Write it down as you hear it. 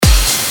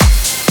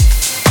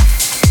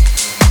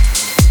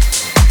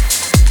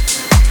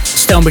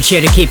StoneBridge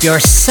here to keep your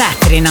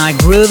Saturday night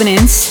grooving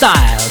in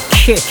style.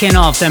 Kicking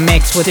off the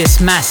mix with this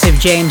massive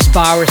James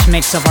Bowers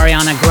mix of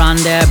Ariana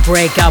Grande,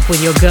 Break Up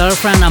With Your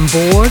Girlfriend, On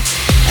Board,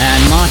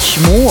 and much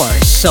more.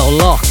 So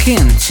lock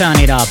in, turn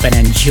it up, and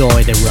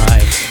enjoy the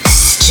ride.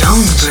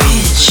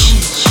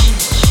 StoneBridge.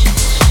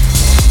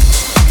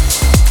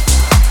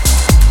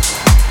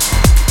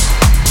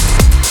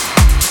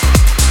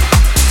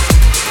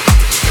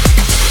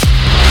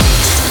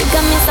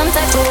 Some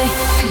type of way,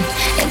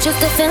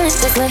 interested feelings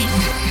this way.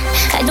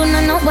 I do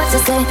not know what to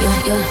say,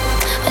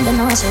 I don't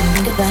know I shouldn't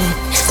think about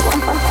it. So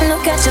I'm pumping,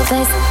 look at your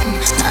face.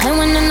 Now I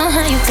wanna know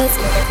how you taste.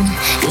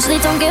 Usually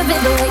don't give it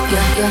away,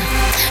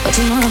 but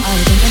you know I'm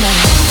already thinking about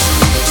it.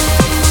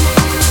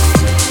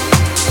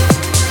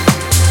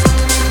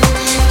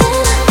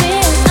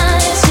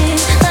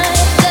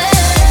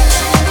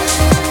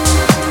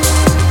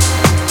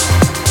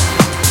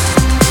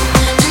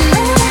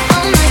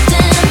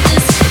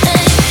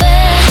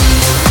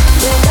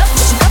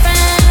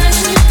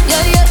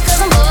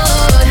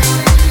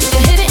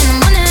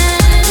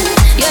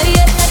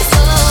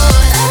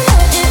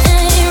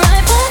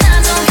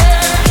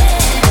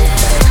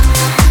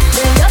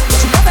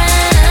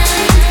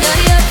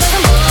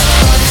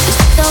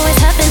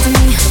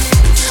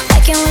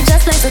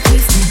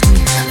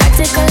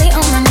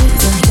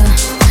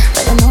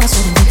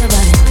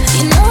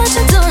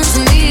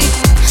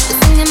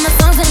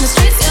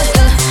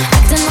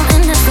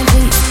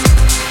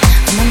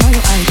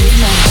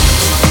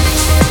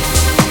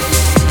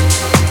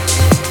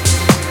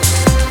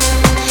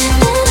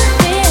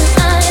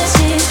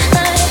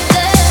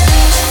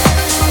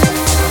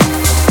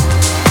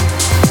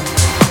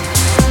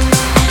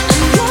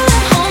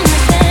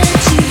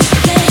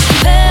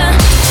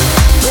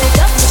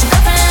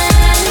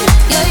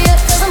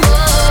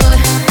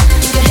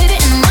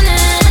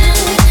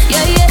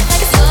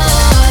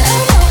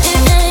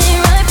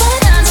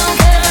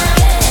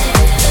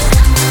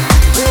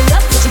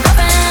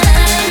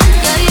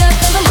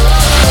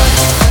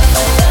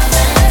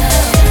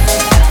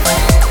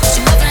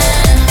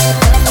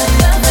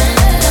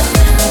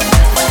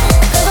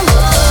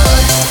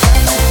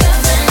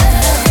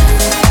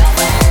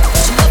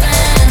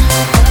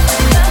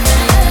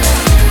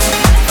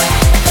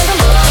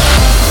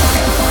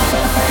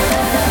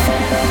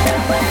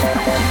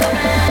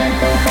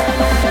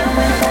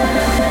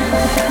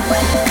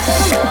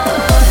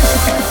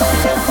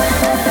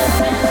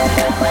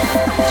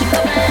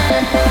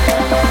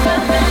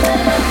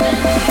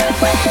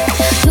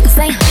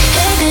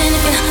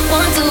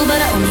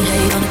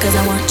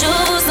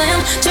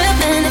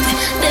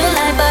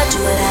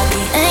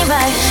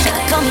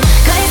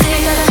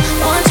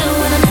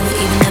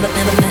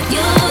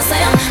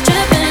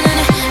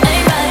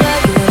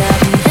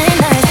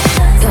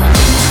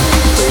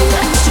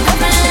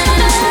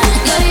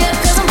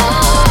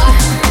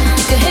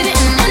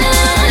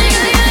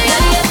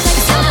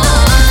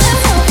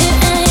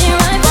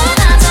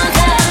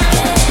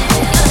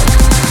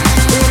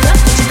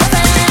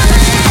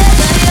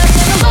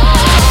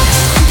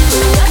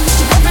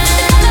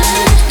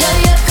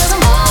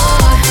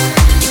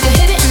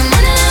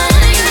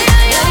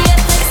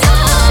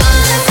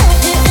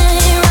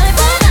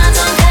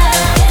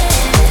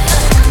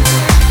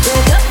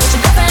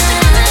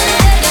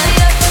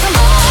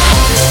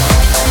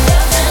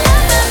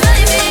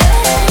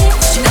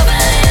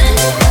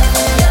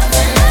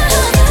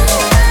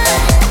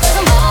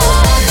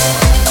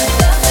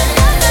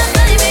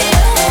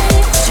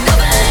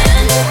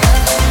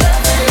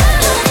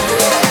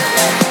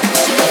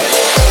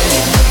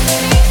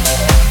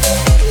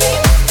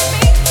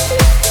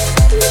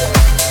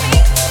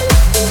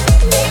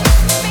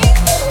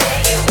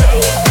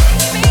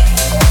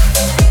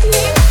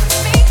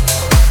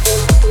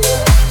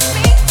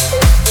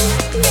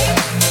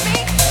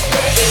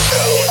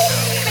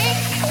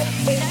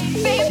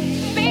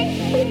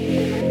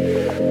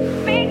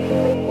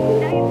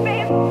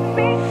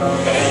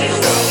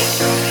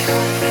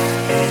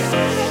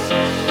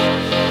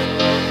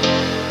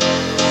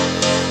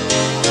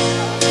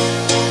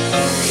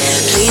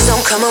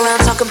 Come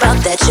around, talk about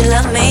that you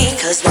love me,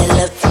 cause that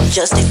love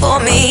just ain't for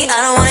me. I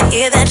don't wanna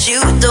hear that you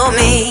adore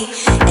me.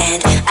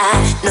 And I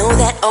know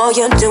that all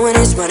you're doing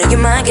is running your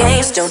mind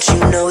games. Don't you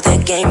know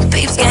that game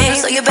beeps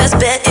games? So your best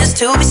bet is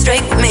to be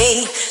straight with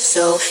me.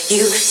 So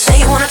you say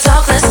you wanna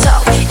talk, let's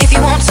talk. If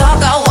you won't talk,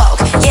 I'll walk.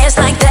 Yeah, it's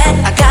like that.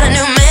 I got a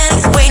new man,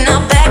 he's waiting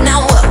out back.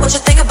 Now what you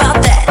think about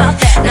that?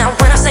 Now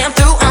when I say I'm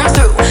through, I'm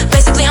through.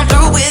 Basically I'm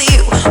through with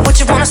you. What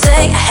you wanna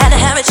say? I had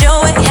to have it your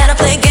way, had to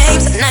play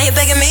games. Now you're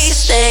begging me to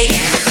stay.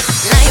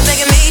 Now you're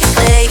begging me to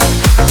stay.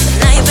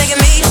 Now you're begging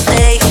me to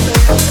stay.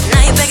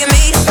 Now you're begging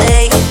me to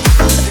stay.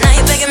 Now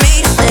you're begging me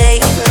to stay.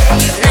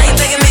 Now you're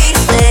begging me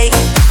to stay.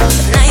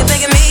 Now you're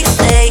begging me to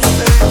stay.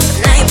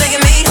 Now you're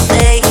begging me to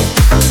stay.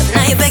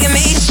 Now you're begging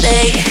me to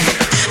stay.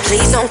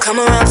 Please don't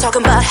come around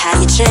talking about how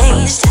you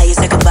changed, how you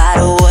said goodbye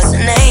to what's the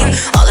name.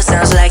 All it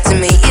sounds like to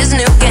me is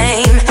new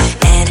game.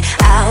 And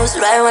I was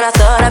right when I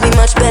thought I'd be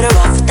much better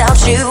off without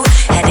you.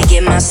 Had to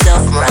get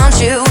myself around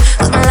you,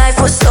 cause my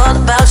life was all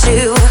about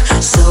you.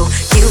 So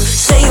you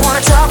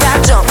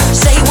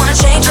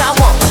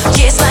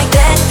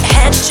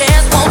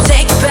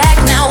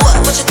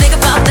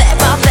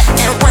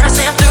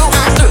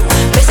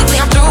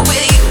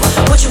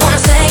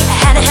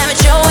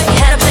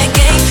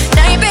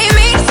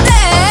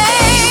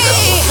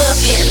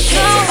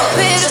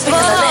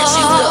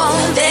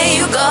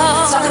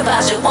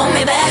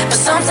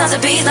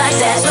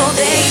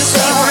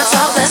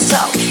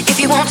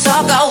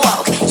talk, I'll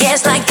walk. Yeah,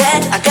 it's like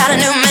that. I got a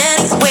new man,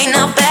 he's waiting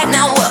out back.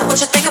 Now what? What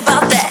you think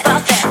about that?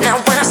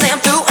 Now when I say I'm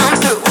through, I'm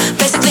through.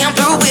 Basically, I'm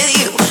through with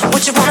you.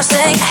 What you wanna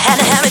say? I had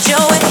to have it your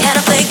way, had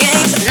to play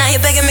games. Now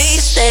you're begging me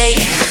to stay.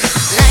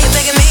 Now you're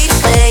begging me to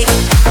stay.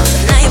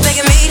 Now you're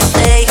begging me to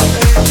stay.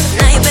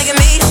 Now you're begging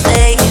me to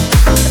stay.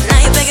 Now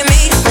you're begging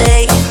me to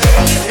stay.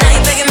 Now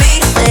you're begging me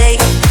to stay.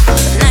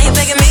 Now you're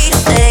begging me to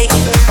stay.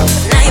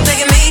 Now you're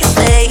begging me to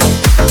stay.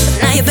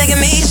 Now you're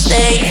begging me to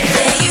stay.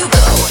 There you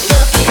go,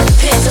 looking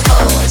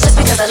pitiful. Just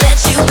because I let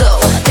you go.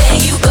 There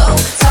you go,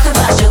 talking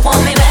about you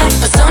want me back,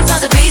 but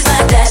sometimes it beats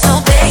like that.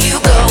 So there you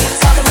go,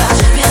 talking about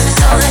you miss me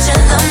so that you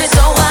love me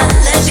so I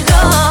let you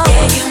go.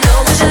 Yeah, you know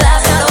 'cause your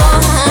life got on.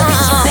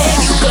 There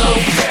you go.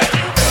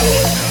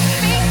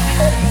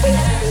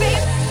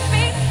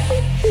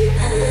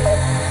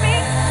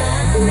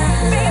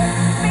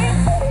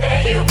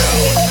 There you go.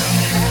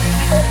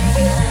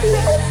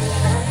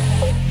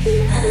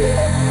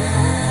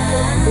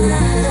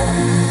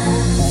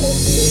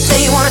 Say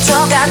you wanna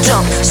talk, I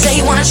don't. Say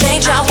you wanna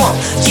change, I won't.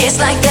 Yeah, it's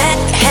like that.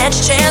 Had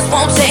your chance,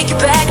 won't take you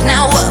back.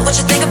 Now what? What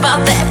you think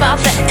about that?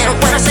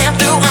 And when I say I'm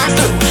through, I'm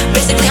through.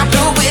 Basically, I'm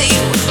through with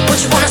you.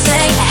 What you wanna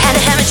say? I had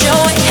to have it your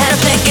way, had to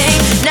play a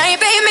game. Now you're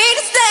begging me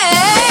to stay.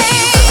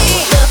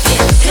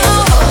 Looking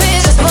pitiful.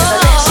 Just because I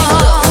let you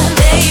go.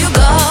 There you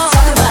go.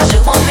 Talking about you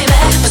want me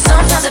back, but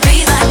sometimes it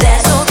be like that.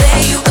 So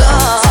there you go.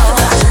 Talking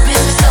about you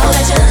miss me so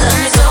that you love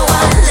me so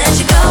I let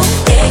you go.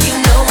 Yeah, you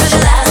know 'cause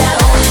your life got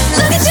on.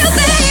 Look at you,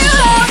 there you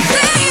go.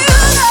 There you go.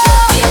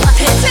 Looking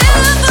pitiful.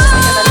 Just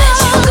because I let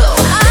you go.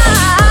 Talking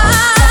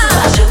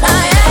about you want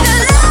me back,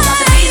 but sometimes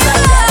it be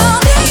like that.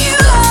 There you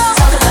go.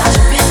 Talking about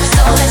you miss me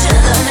so that you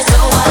love me so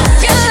I let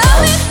you go.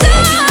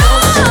 Yeah, you know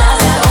 'cause your life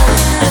got on.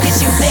 Look at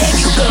you, there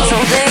you go. So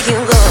there you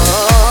go.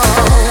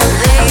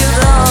 There you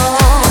go.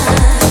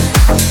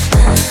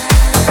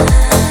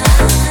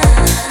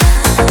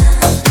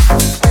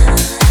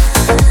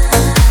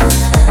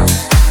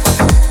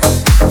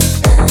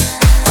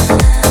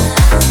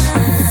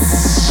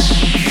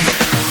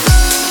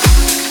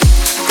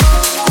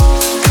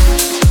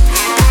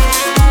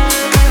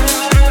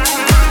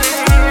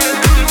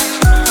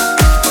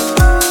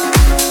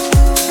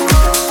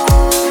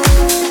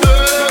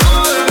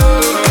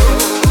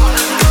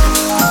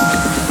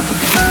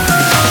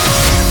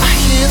 I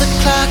hear the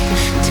clock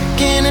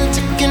ticking and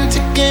ticking,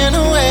 ticking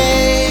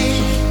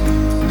away.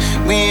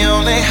 We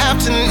only have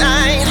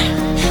tonight.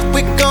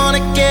 We're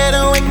gonna get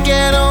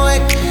away,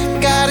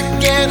 gotta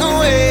get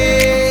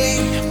away.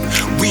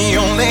 We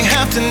only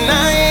have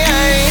tonight.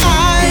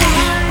 I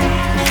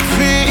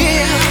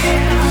feel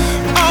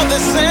all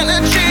this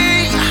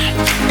energy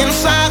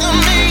inside of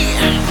me,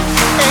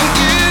 and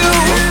you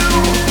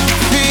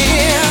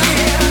feel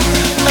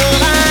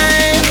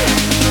alive.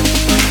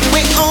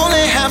 We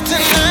only have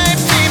tonight,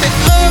 baby.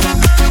 Oh,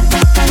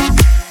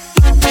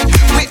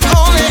 we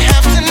only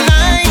have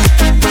tonight.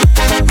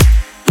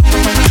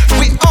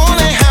 We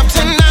only have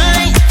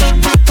tonight.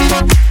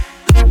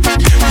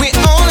 We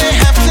only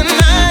have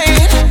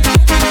tonight.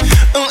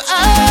 Oh,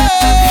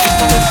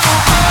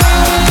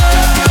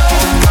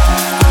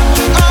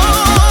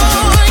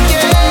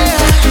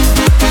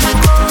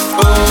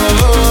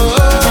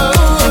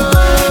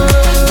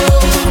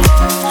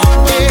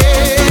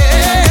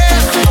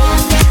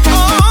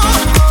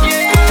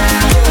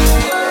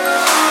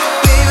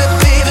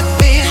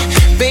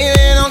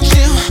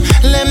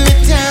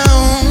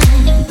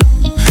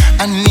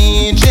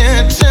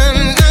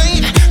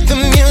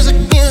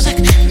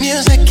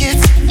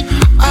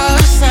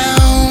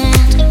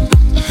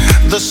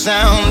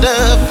 sound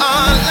of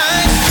our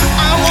life.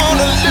 I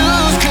wanna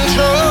lose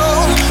control,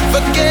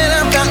 forget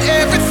about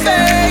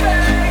everything.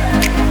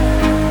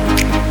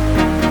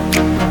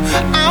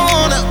 I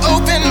wanna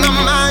open my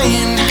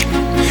mind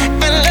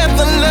and let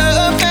the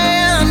love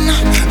in,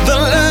 the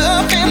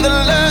love in, the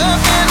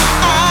love in.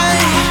 I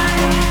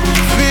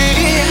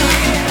feel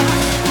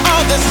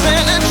all this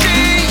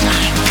energy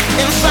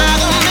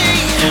inside of me,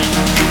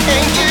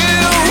 and you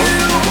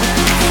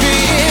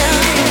feel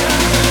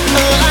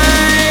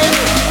alive.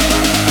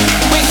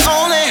 We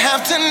only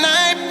have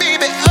tonight.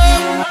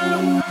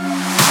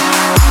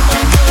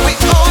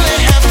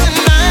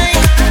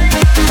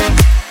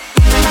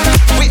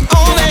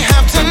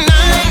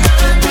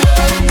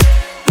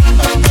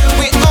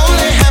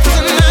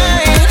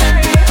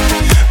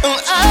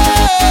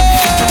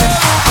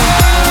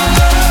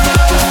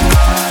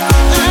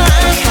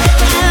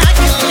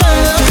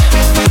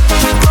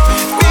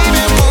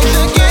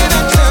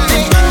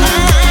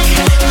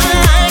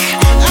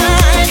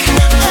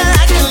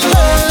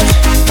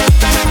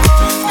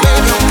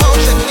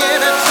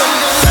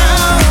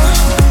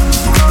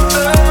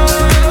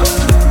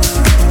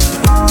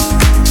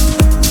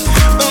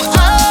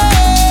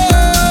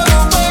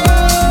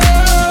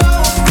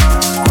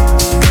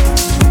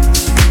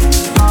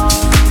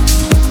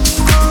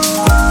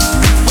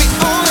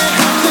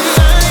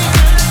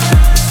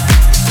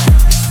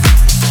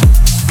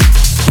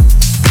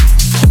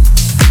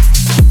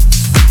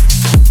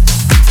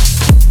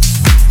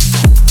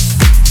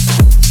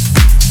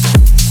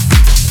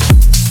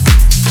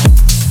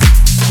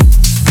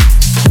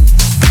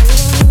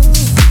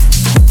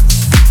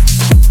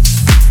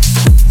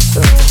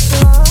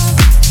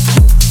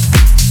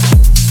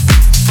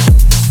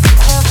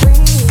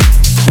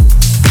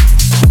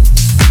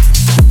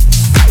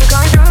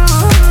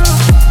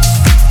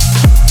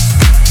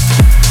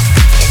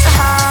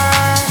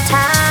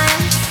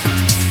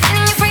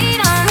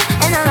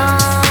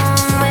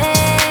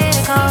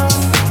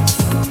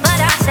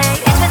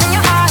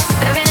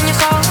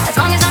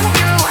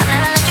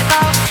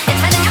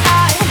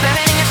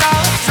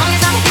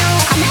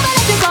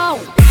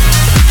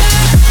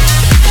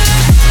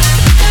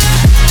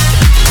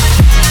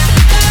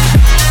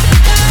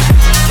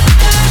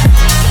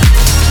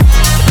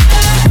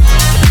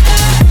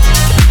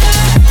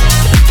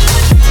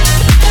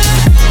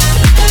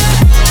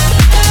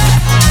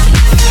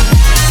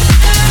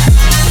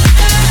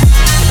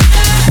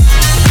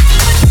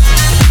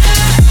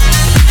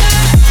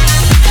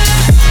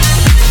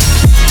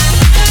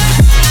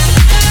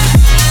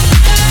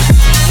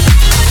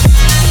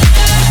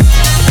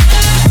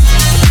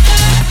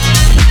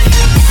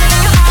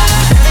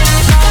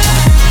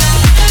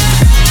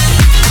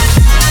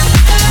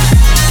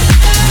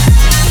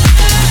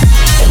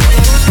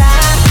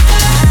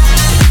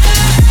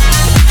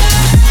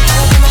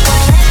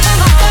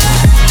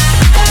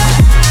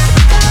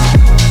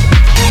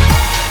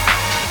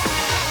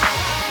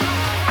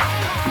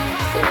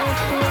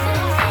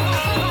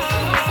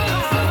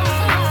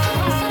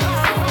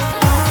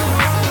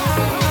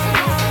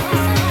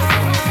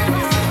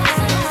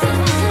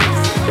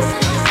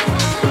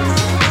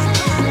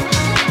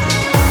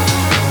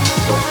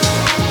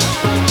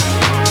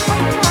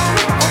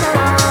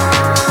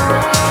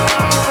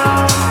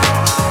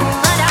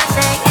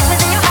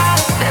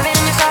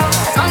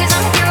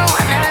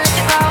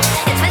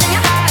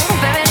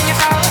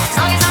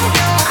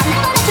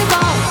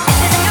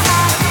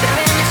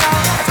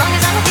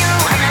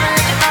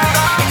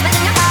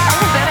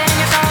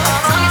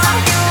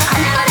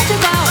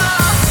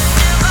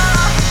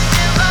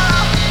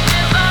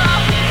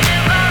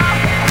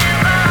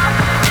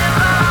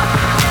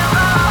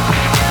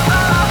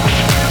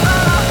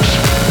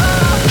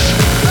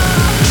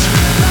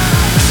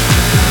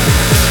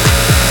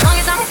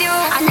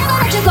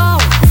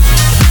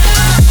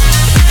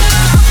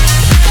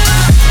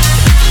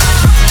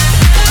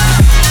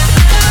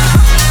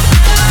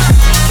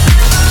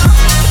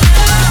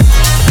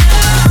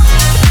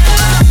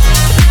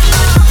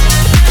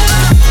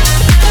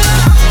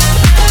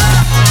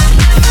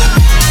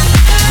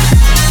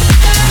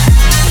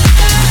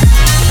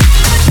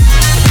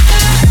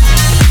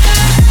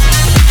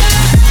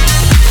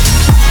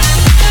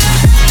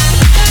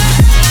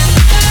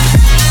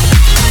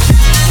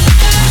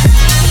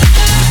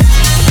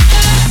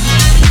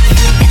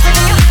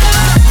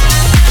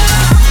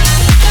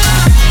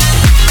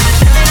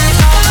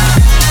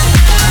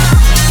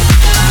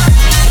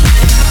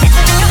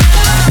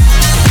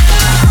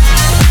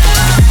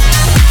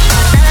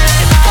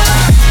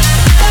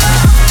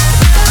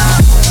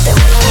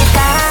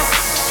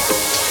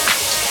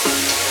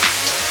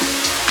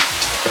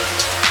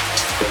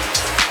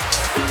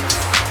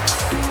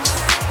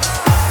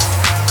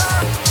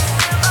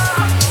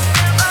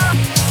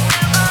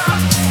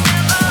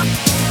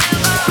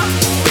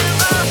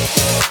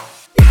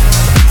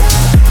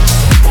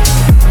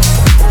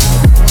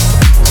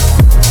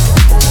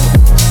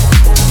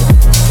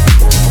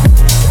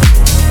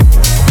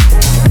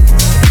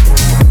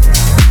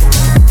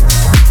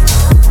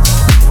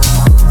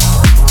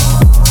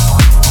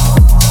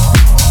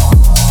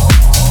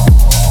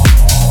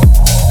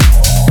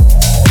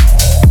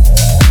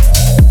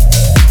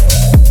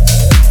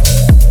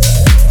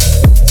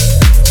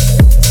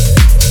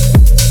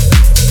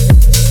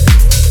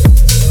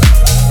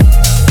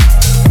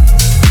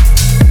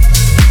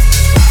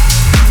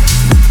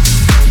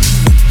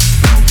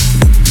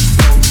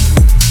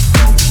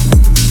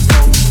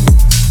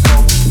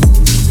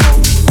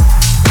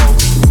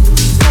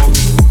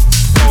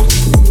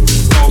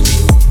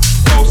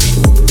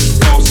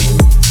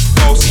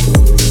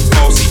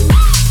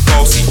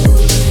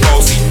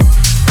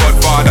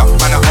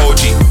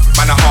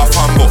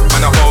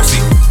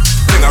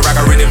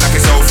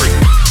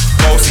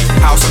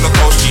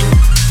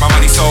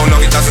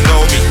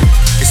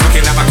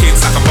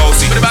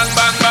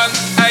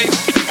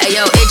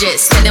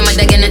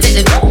 gonna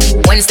take the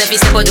one step you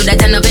step out, do that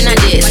turn up in a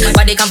days.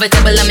 Body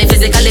comfortable, I'm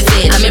physically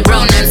fit. I'm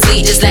brown and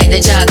sweet, just like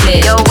the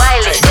chocolate. Yo,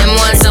 Wiley, them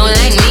ones sound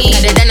like me.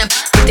 Other than a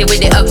pretty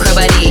with the upper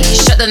body.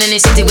 Shut down in the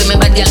city with me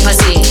bad girl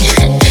pussy.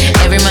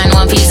 Every man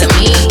want piece of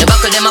me. The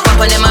back of them a pop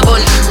and them a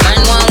bun.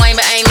 Man want wine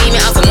behind me, me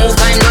have to move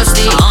time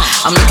dusty.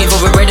 I'm looking for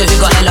a brother who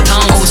got hella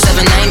pound.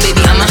 079,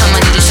 baby, I'm a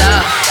hammer, did you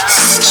shop?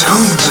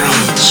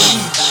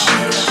 StoneBridge.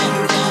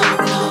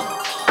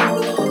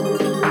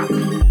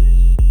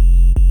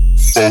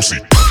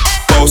 Bossy,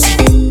 bossy,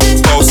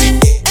 bossy.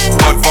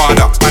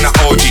 Godfather, man a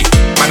OG.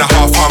 Man a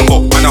half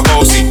humble, man a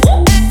bossy.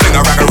 Fling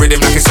a rag a rhythm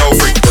like it's all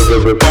free.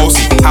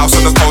 Bossy, house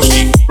on the coast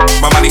G.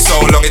 My money so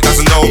long it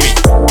doesn't know me.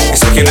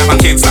 It's looking at my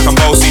kids like I'm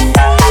bossy.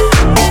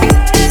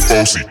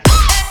 Bossy,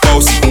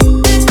 bossy,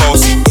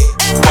 bossy.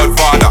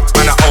 Godfather,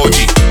 man a OG.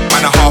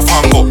 Man a half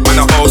humble, man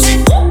a bossy.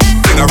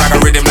 Fling a rag a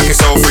rhythm like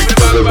it's all free.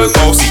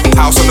 Bossy,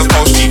 house on the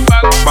coast G.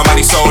 My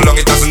money so long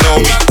it doesn't know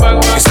me.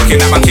 It's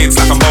looking at my kids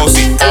like I'm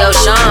bossy. Yo,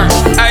 Sean.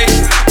 Aye,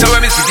 so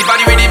when me spitty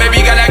panny with it,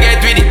 maybe gala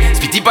get with it.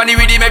 Spitty panny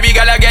with it, maybe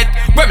gala get.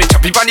 When me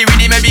choppy panny with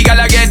it, maybe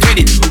gala get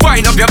with it.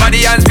 Wind up your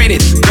body and spin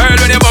it. Girl,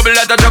 when you bubble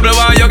out of trouble,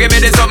 why you give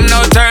me this something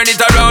now? Turn it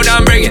around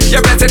and bring it.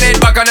 You're pressing it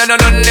back on and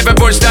on. If you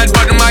push that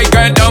button, my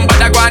girl down, but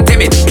I go and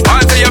tame it.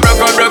 Once you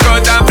broke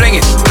out and fling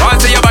it.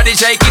 Once your body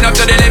shaking up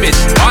to the limit.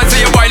 Once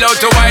you wild out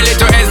to wild it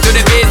to S to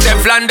the base,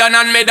 then London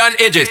and mid on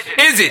edges.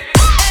 Is it?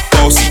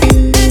 Bossy,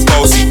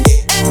 bossy.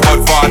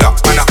 Godfather,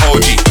 man a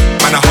OG.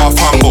 Man a half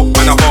humble,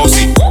 man a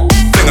bossy.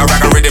 Fling a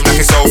rag a rhythm like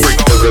it's all free.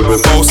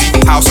 Bossy,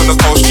 house on the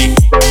coast G.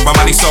 My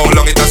money so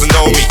long it doesn't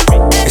know me.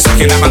 It's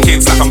looking at my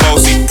kids like I'm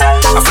bossy.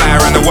 I fly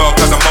around the world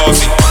cause I'm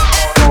bossy.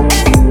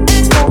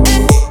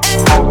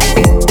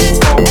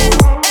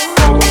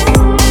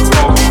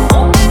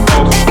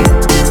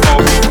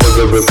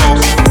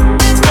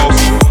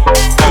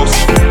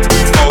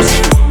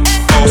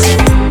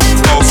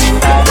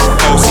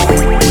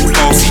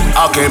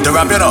 I came to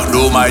rap, you know,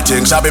 do my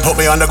thing. Sabi put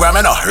me on the gram,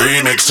 you know,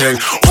 remix thing.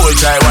 Hold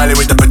tight Wiley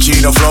with the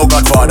Pacino flow.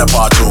 Godfather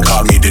part 2,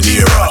 call me De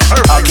Niro.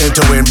 I came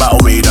to win, battle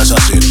me, that's a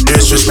sin.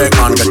 Disrespect,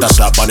 man, get a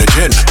slap on the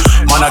chin.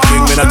 Man a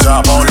king, man a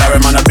top, oh Larry,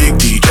 man a big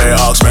DJ,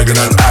 Hawks, Megan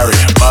and Harry.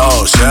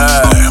 Boss,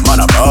 yeah, man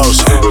a boss,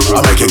 yeah. I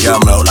make it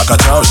get melt like a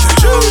toasty.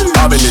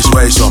 I've been this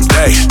way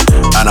someday,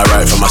 and I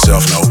write for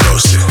myself, no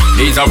ghosting.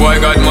 He's a boy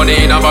got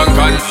money in a bank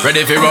on.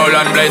 Ready for roll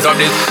and blaze up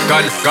this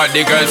gun. Got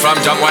the girls from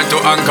Jamwan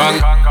to Hong Kong.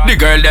 The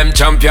girl them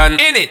champion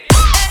in it.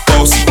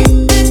 Bossy,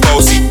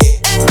 bossy.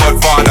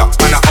 Godfather,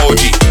 man a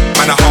OG.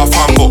 Man a half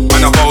humble,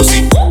 man a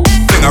bossy.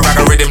 Fling a rag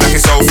a rhythm like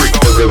it's all free.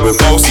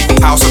 Bossy,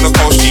 house on the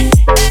coast G.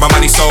 My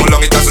money so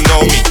long it doesn't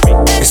know me.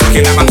 It's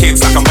looking at my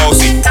kids like I'm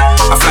bossy.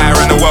 I fly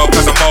around the world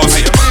cause I'm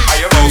bossy.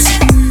 Bossy,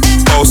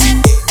 bossy.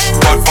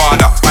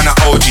 Godfather, man a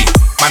OG.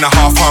 Man a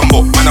half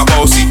humble, man a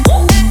bossy.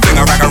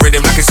 Fling a rag a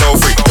rhythm like it's all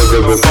free.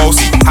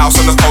 Bossy, house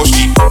on the coast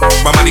G.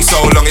 My money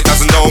so long it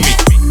doesn't know me.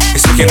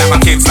 It's looking at my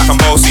kids like I'm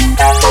bossy.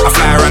 I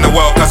fly around the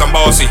world cause I'm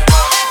bossy.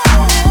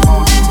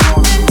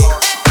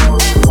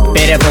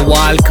 Bit of a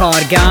wild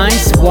card,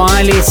 guys.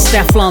 Wiley,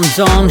 Stefflon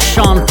Don,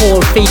 Sean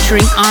Paul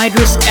featuring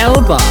Idris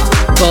Elba.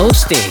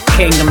 Boasty,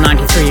 Kingdom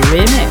 93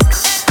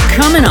 remix.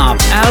 Coming up,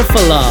 Alpha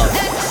Love,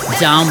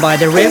 Down by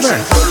the River.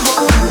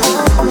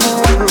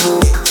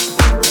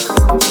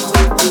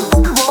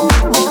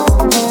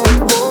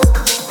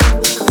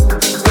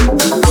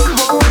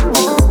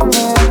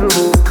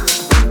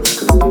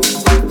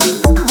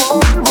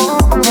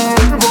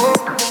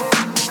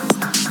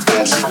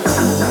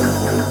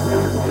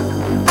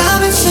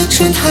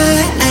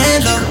 High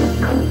and low,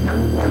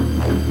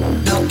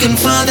 looking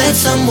for that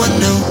someone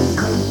new.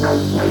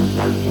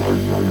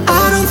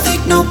 I don't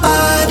think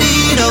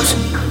nobody knows.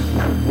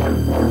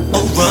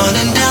 Oh,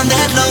 running down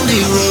that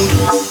lonely road.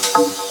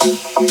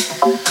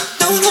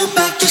 Don't hold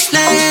back, just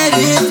let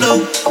it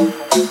flow.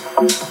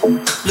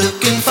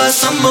 Looking for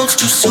some modes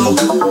to sow.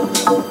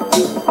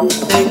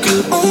 There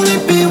could only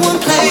be one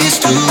place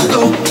to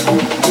go.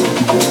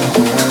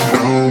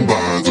 Down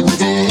by the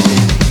river.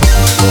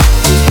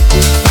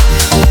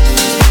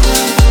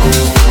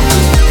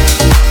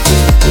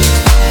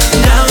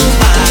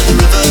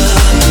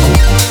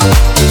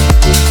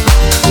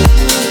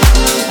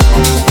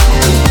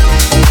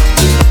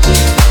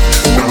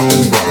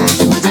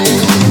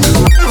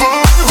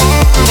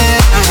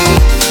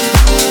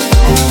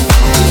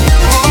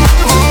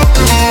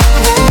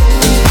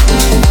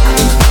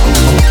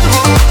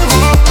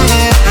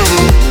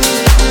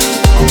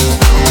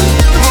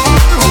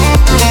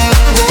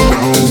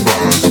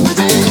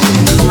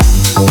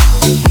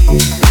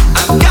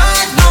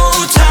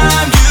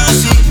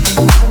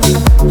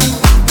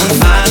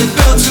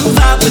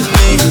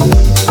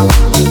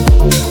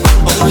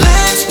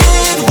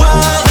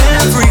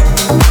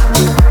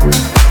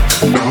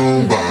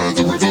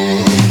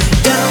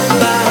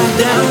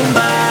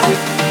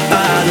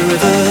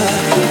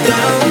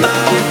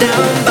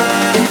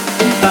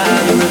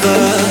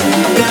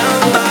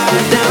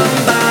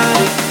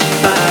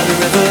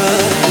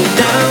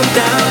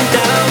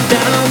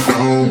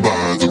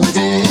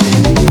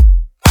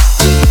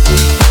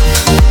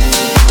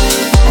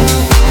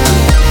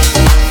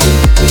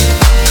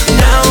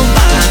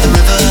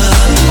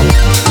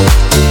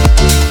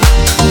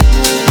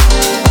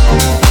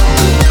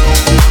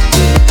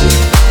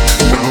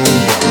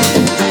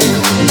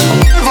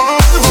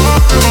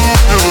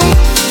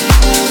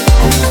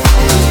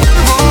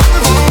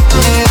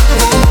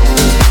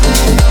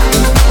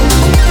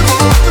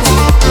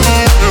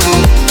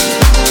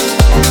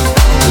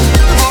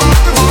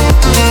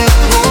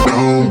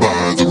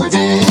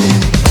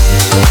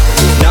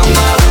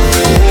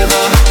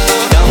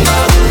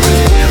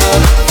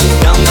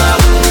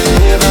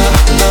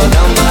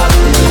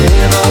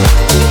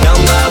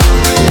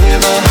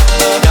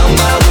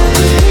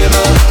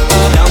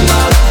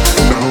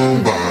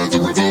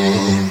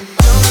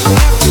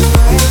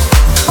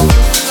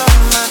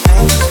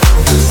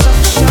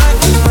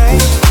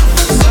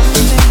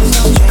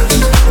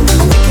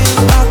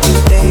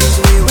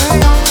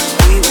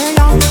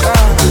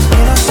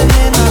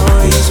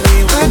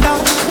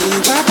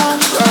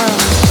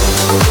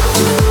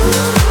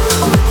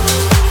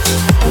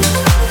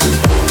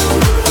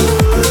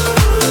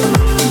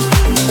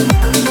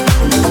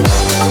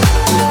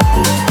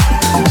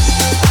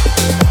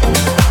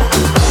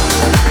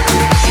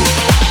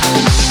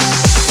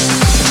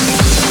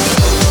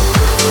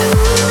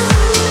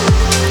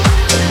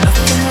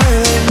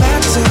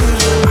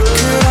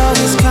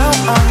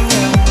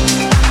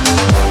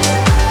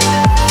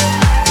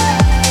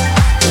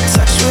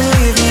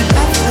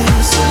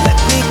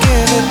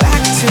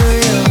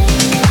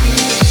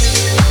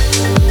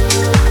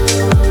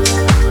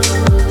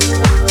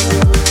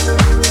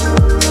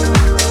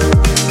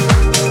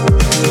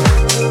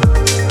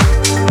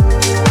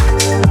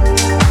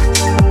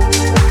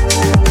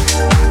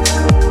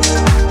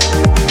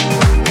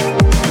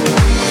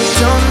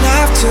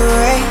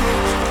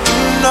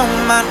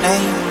 my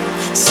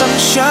name.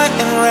 Sunshine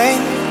and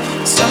rain,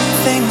 some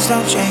things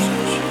don't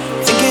change.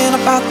 Thinking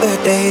about the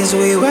days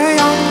we were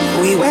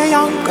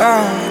young,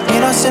 girl.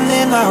 Innocent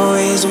in our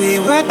ways, we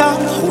were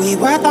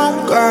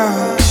dumb,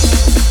 girl.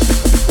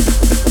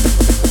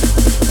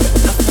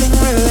 Nothing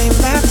really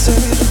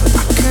mattered,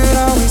 I could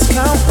always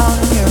count on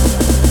you.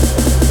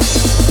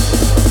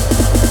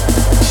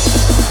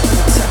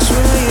 Your touch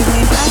will leave me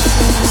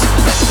breathless,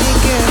 let me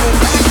give it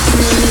back to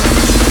you.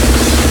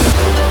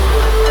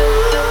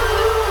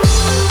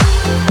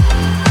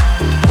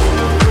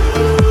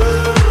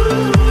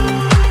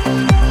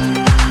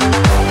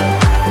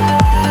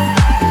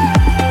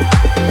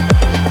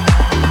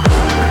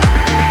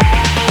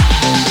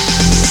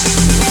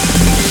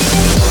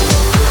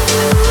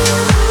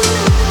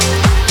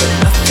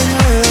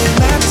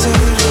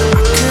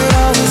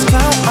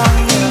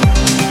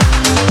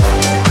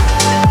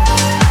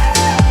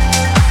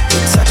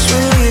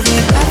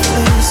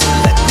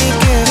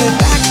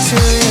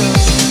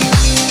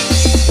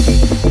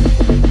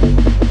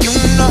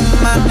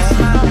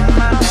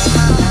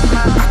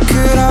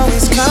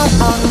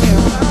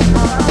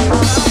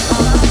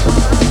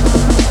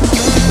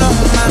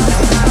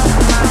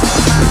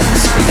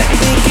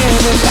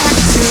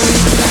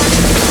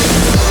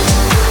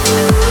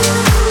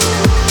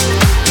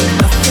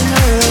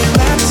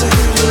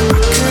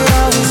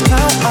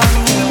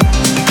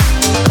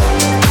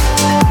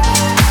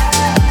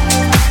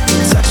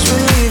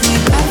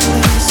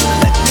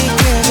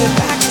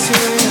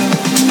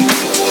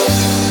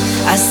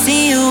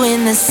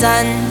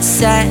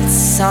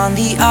 Sunsets on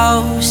the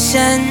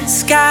ocean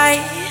sky.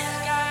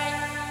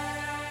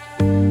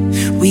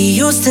 We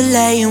used to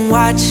lay and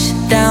watch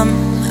them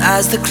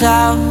as the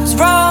clouds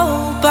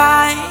roll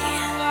by.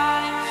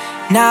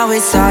 Now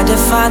it's hard to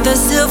find the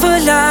silver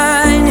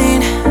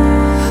lining,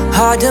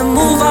 hard to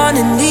move on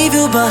and leave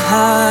you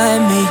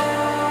behind me,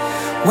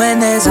 when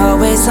there's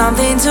always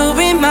something to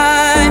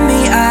remind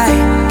me I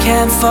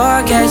can't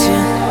forget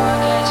you.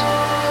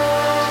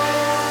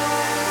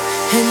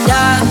 And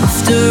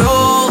after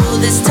all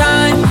this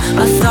time,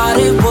 I thought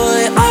it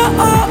would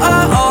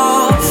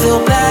all feel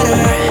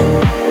better.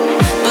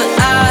 But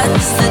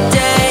as the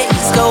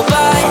days go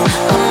by,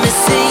 I'm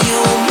missing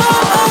you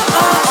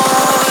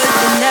more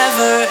than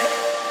ever,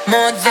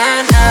 more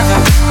than ever.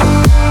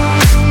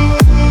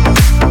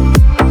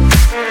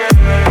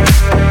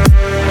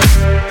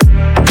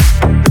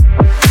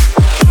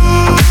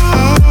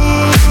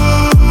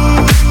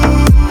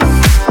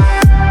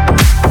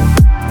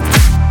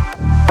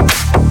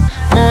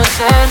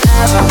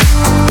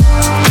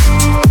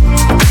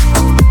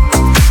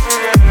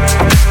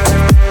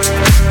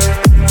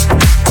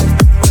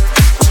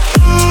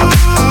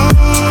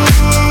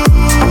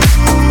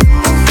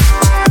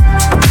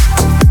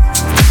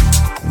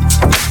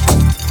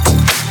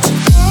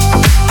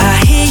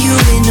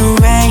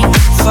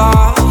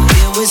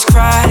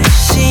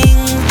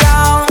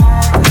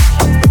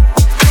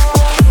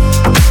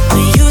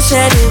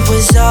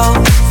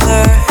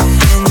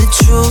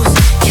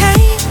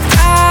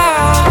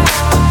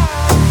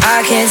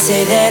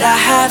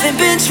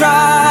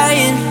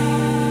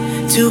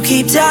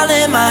 Keep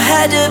telling my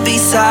head to be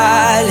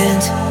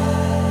silent,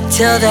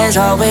 till there's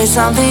always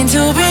something to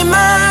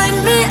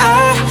remind me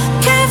I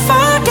can't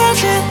forget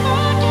you.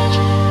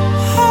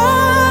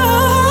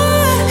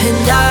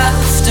 And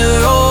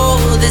after all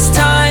this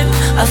time,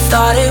 I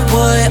thought it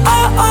would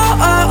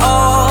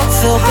all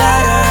feel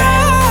better.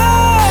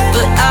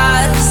 But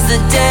as the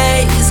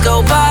days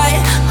go by,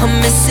 I'm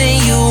missing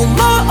you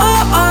more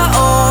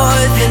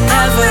than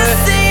ever,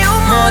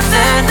 more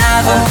than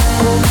ever.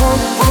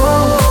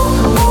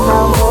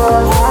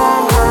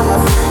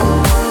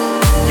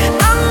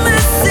 I'm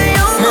missing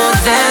you more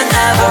than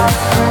ever.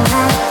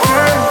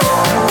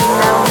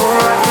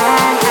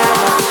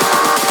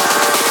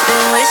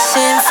 Been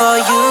wishing for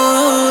you.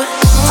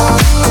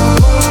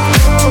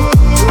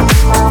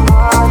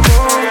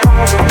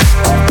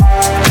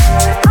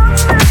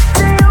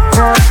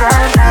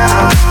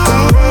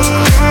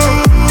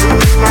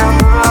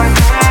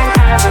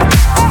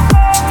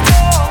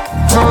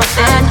 More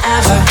than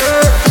ever.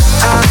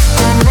 I've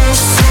been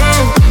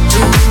missing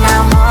you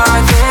now more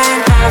than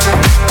ever.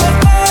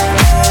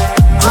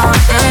 More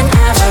than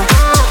ever.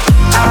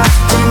 I've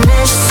been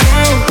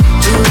missing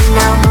you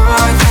now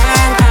more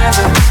than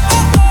ever.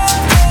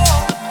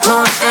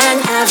 More than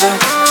ever.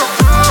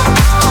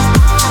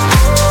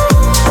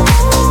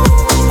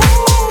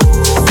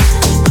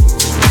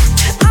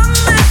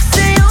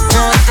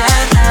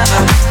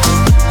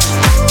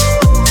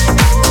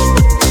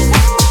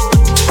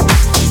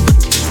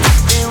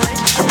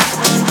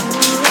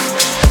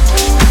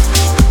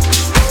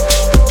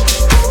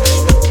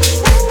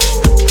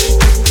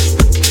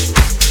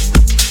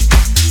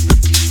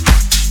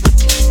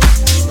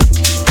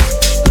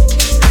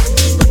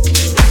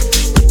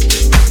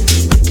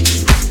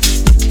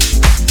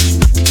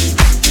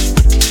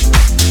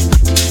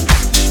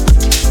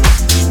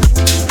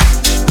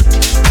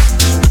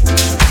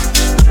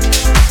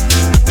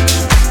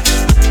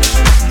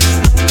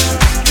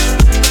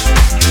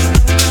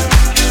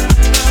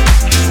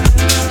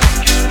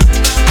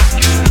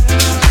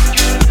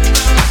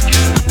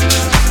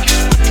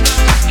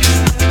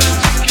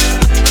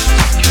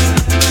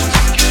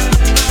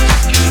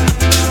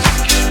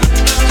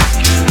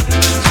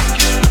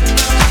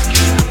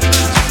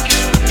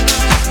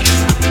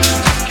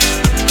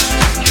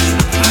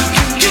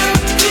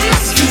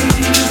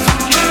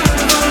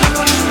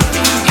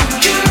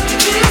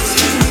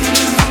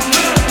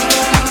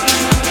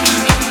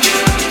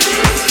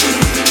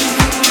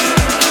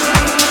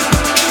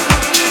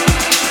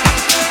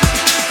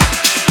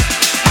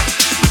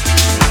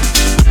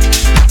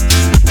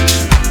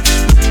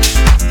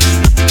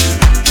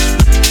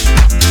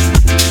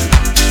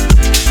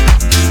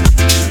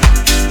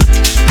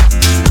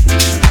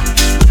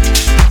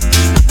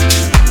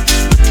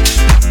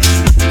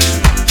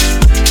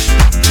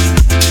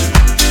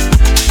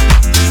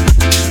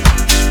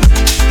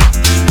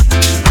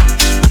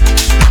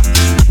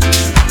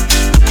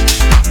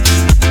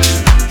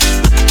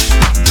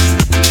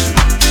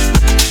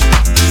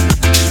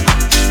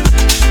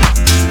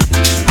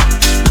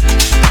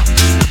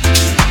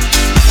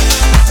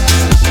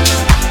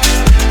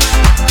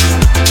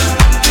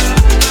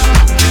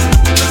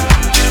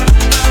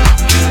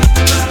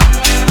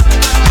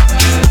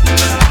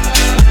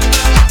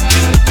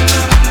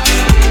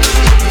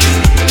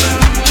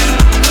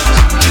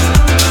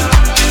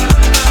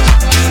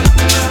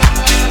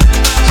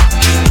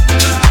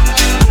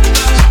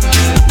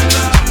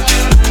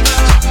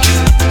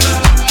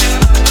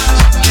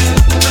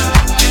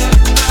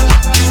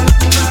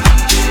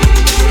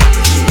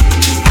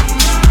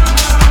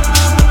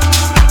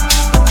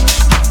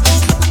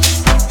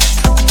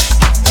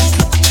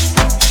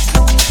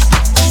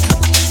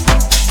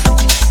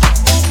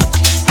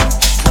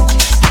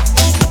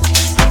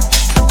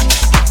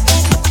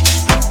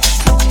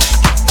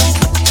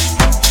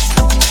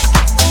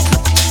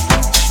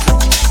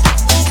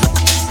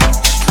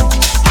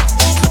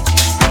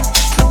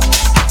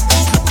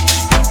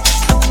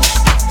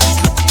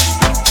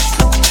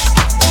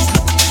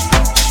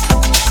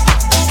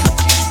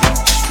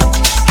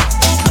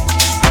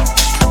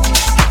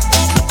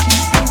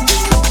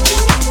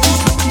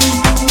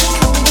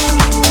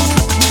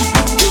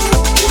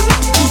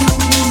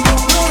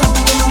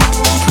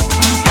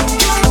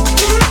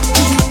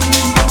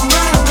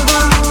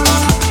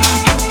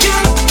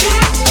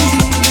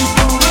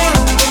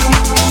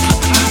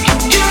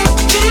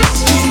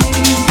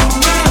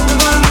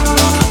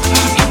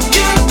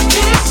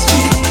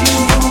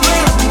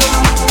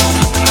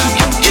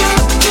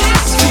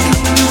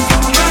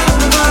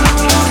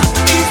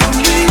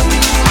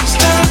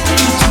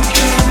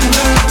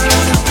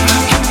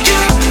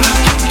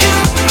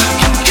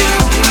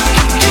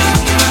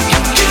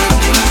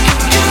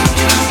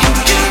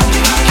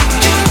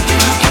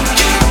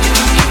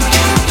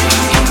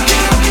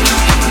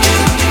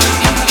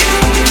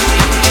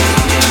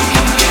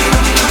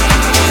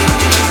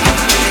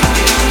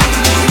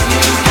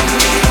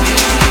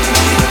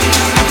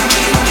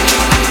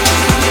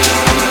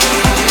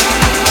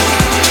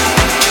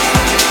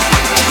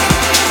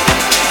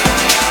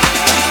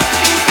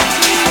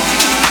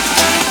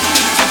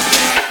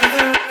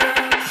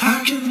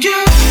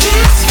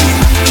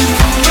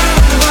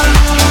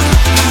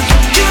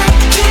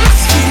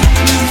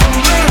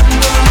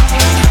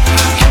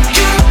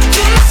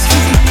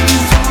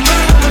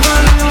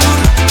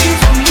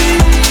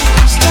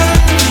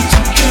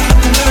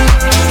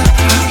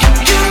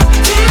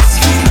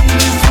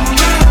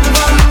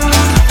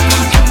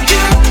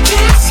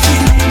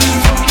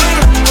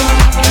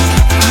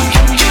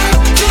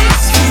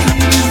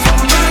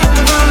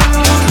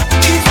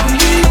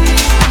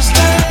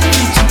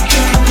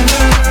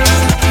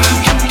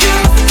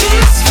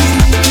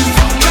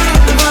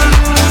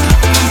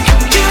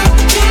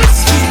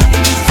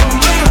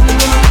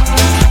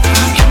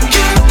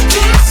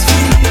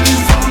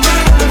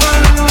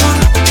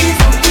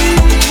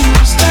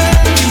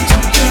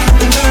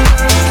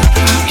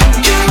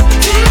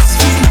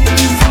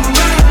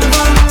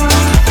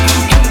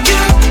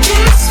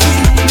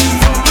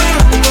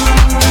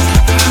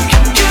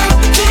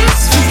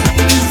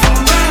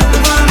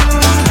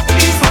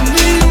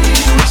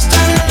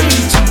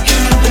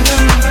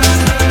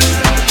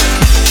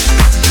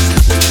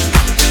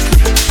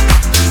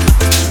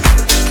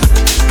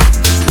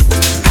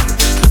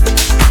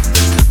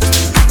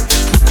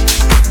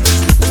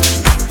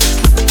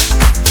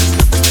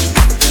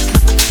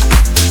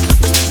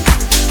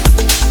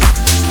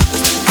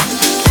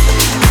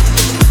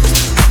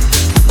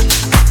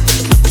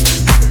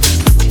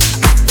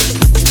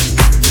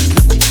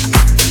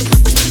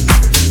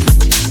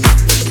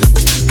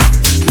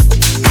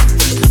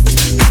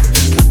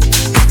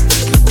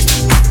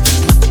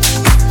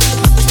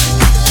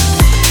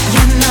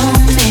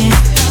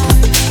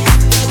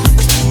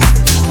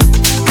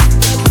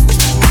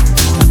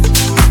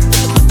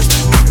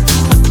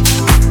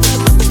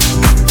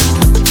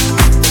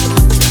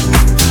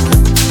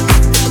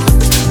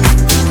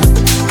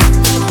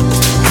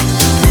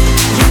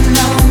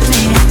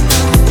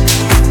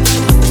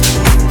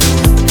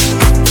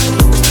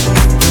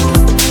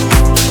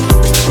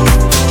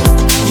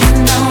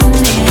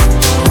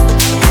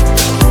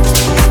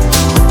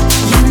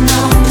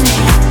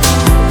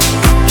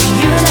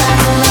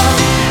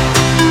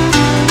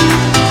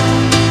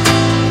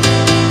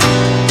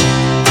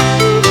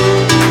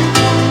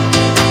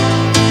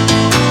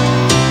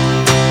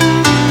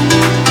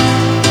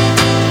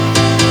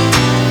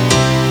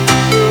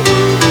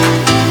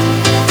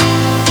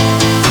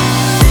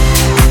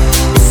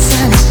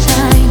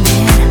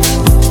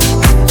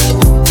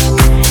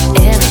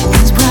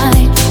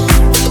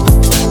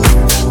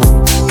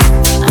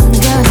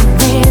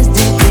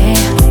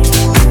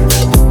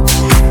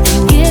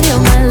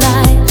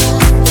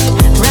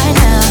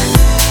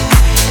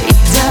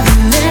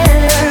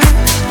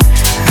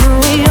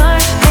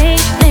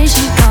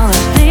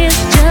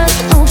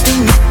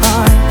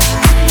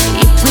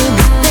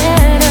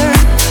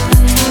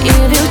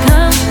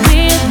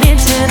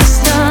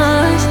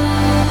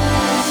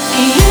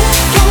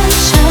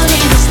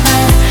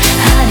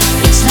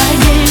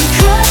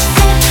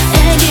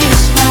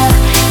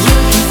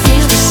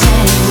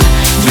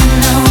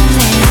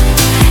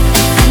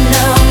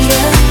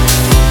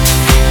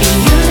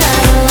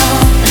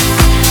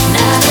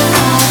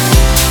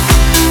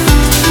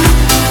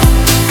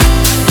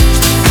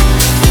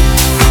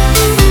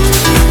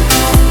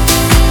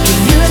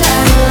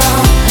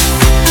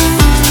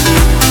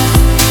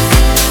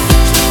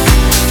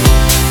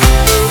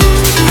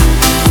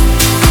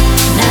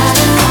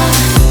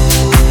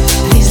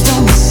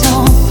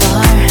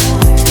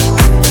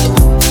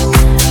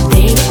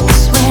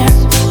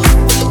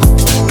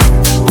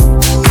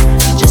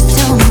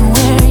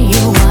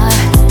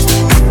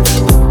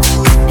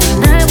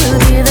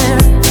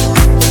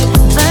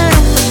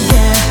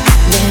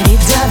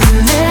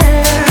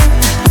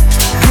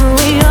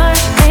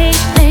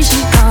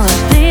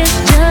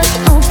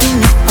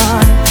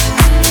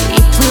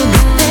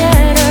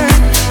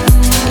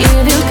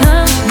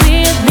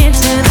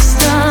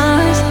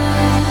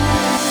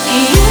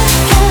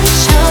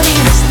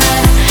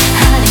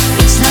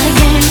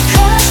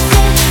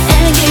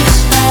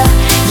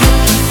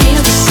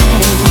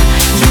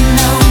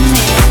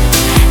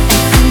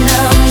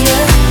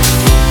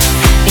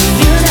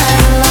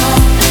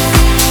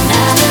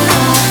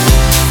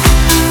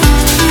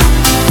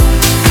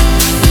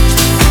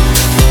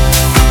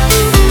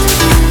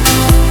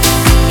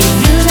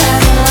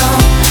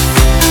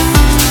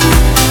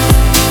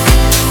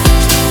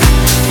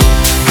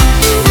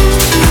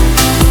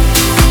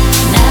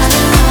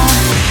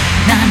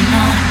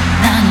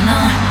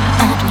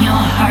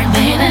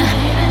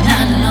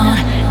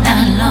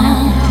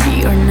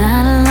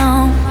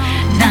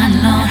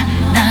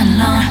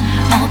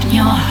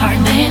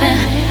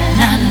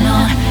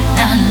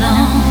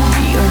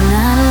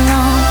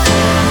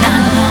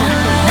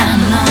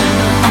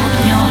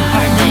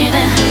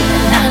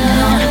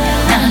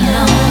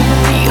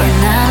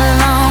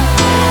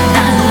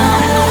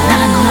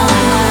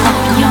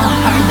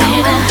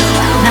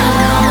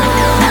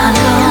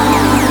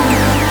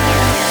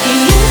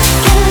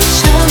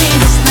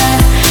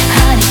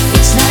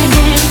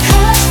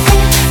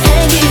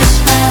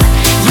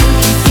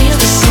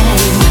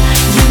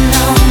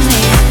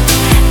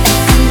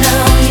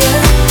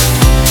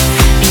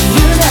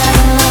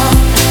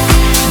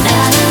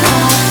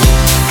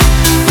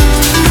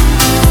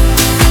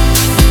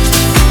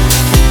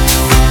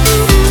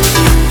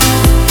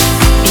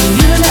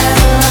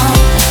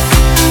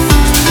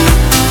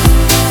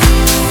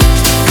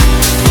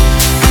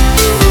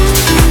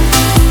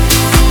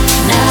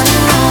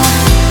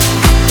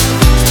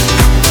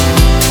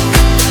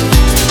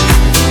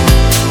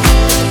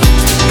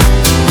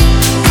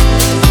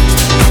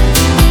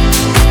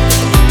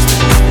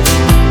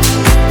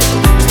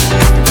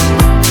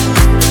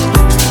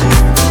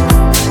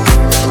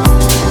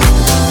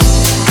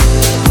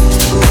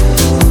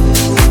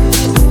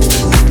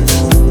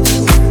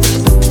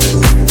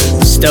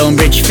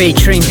 StoneBridge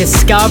featuring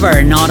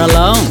Discover, Not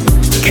Alone.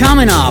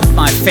 Coming up,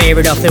 my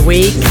favorite of the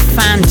week,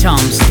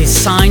 Phantoms,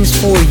 Designs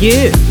for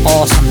You.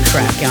 Awesome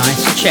track,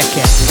 guys. Check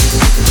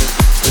it.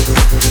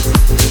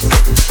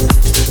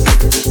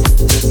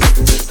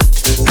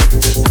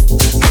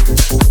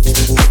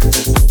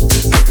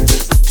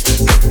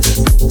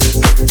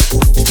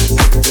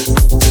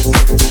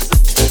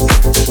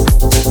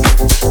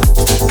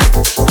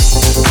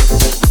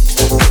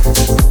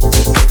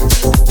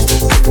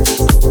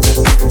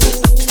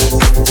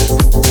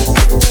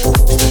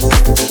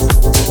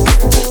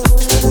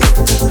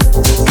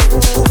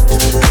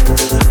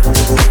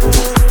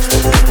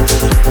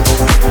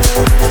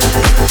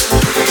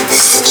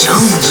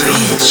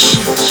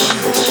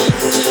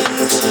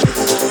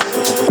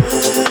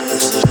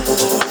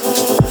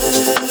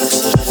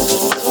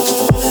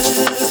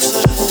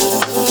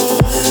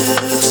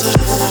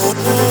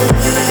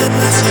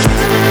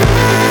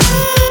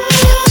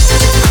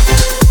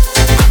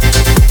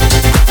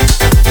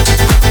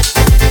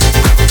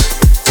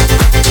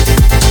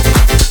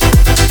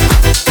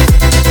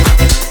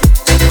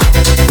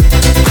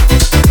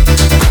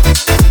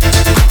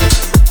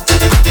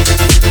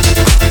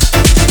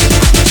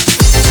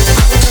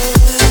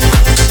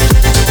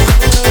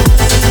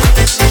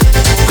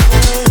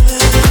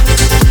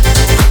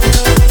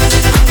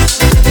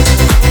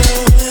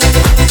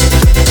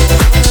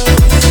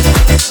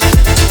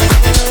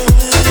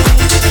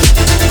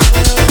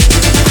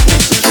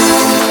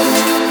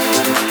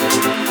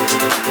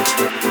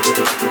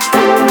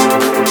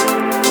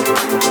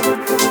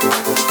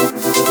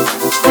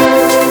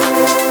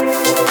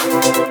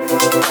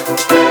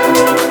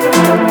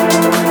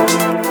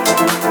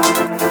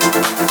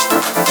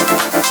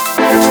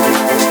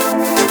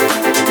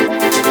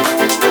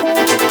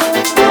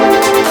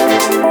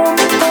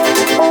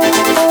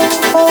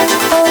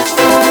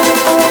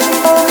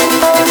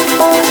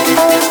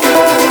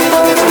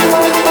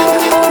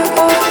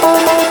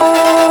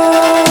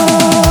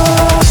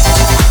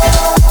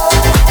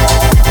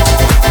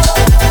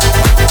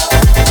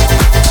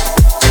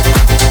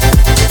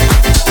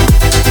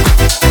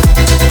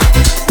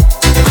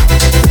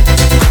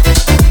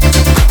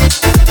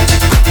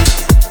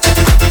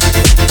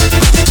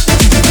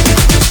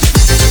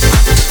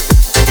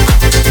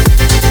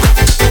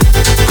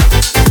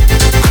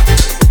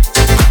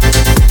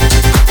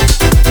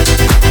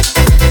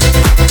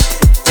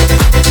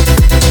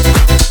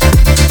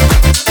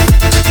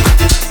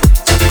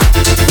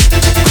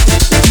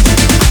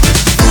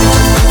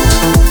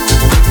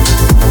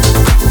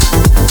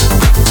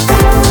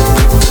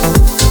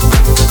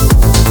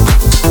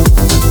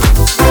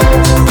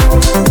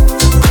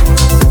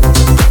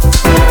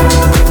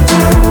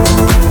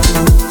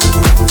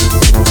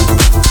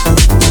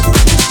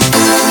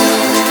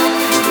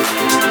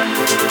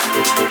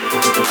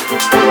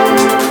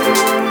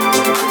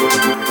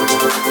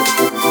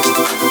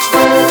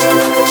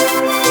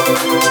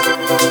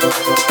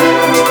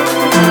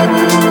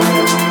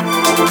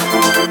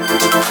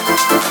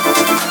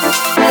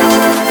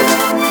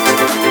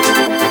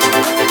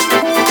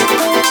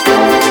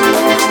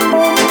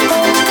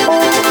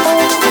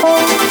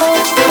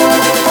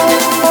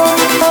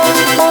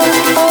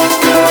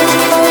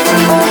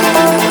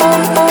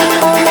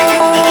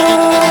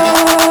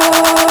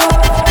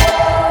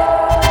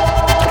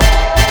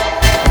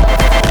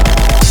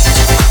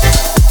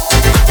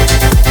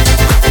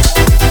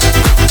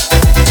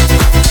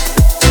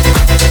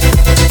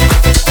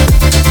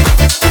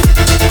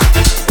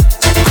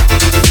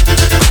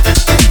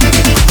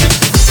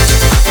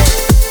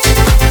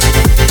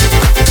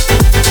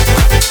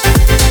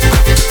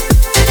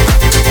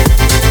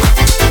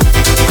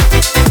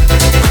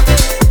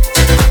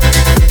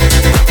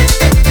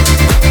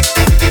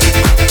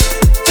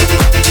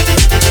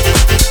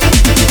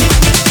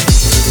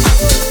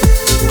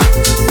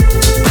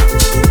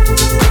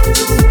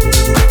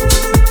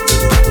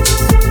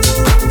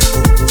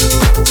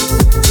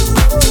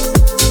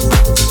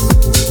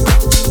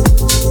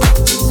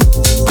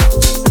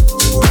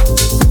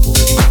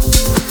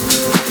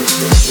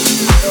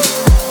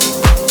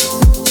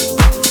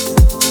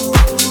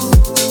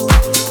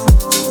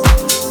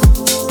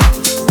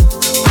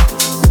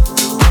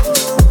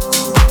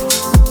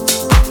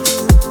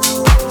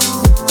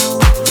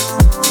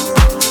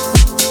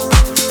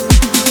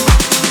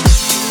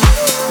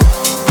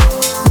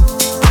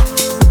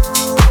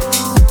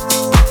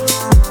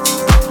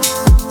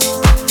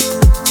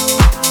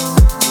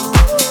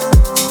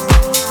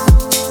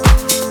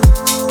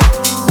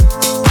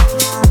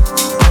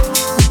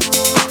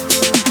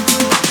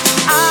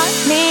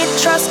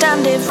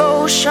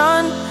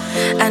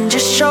 and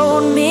just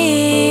showed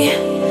me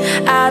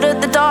out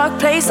of the dark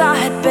place I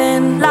had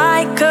been.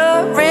 Like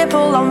a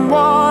ripple on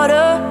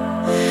water,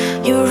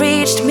 you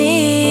reached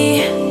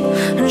me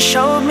and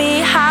showed me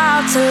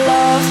how to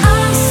love.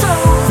 I'm so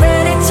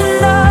ready to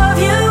love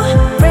you,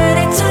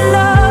 ready to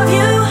love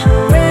you,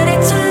 ready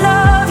to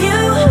love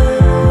you.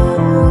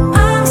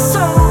 I'm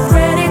so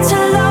ready to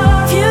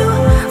love you,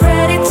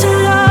 ready to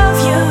love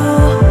you.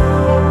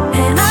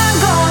 And I'm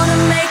gonna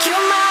make you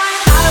mine.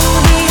 I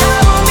will be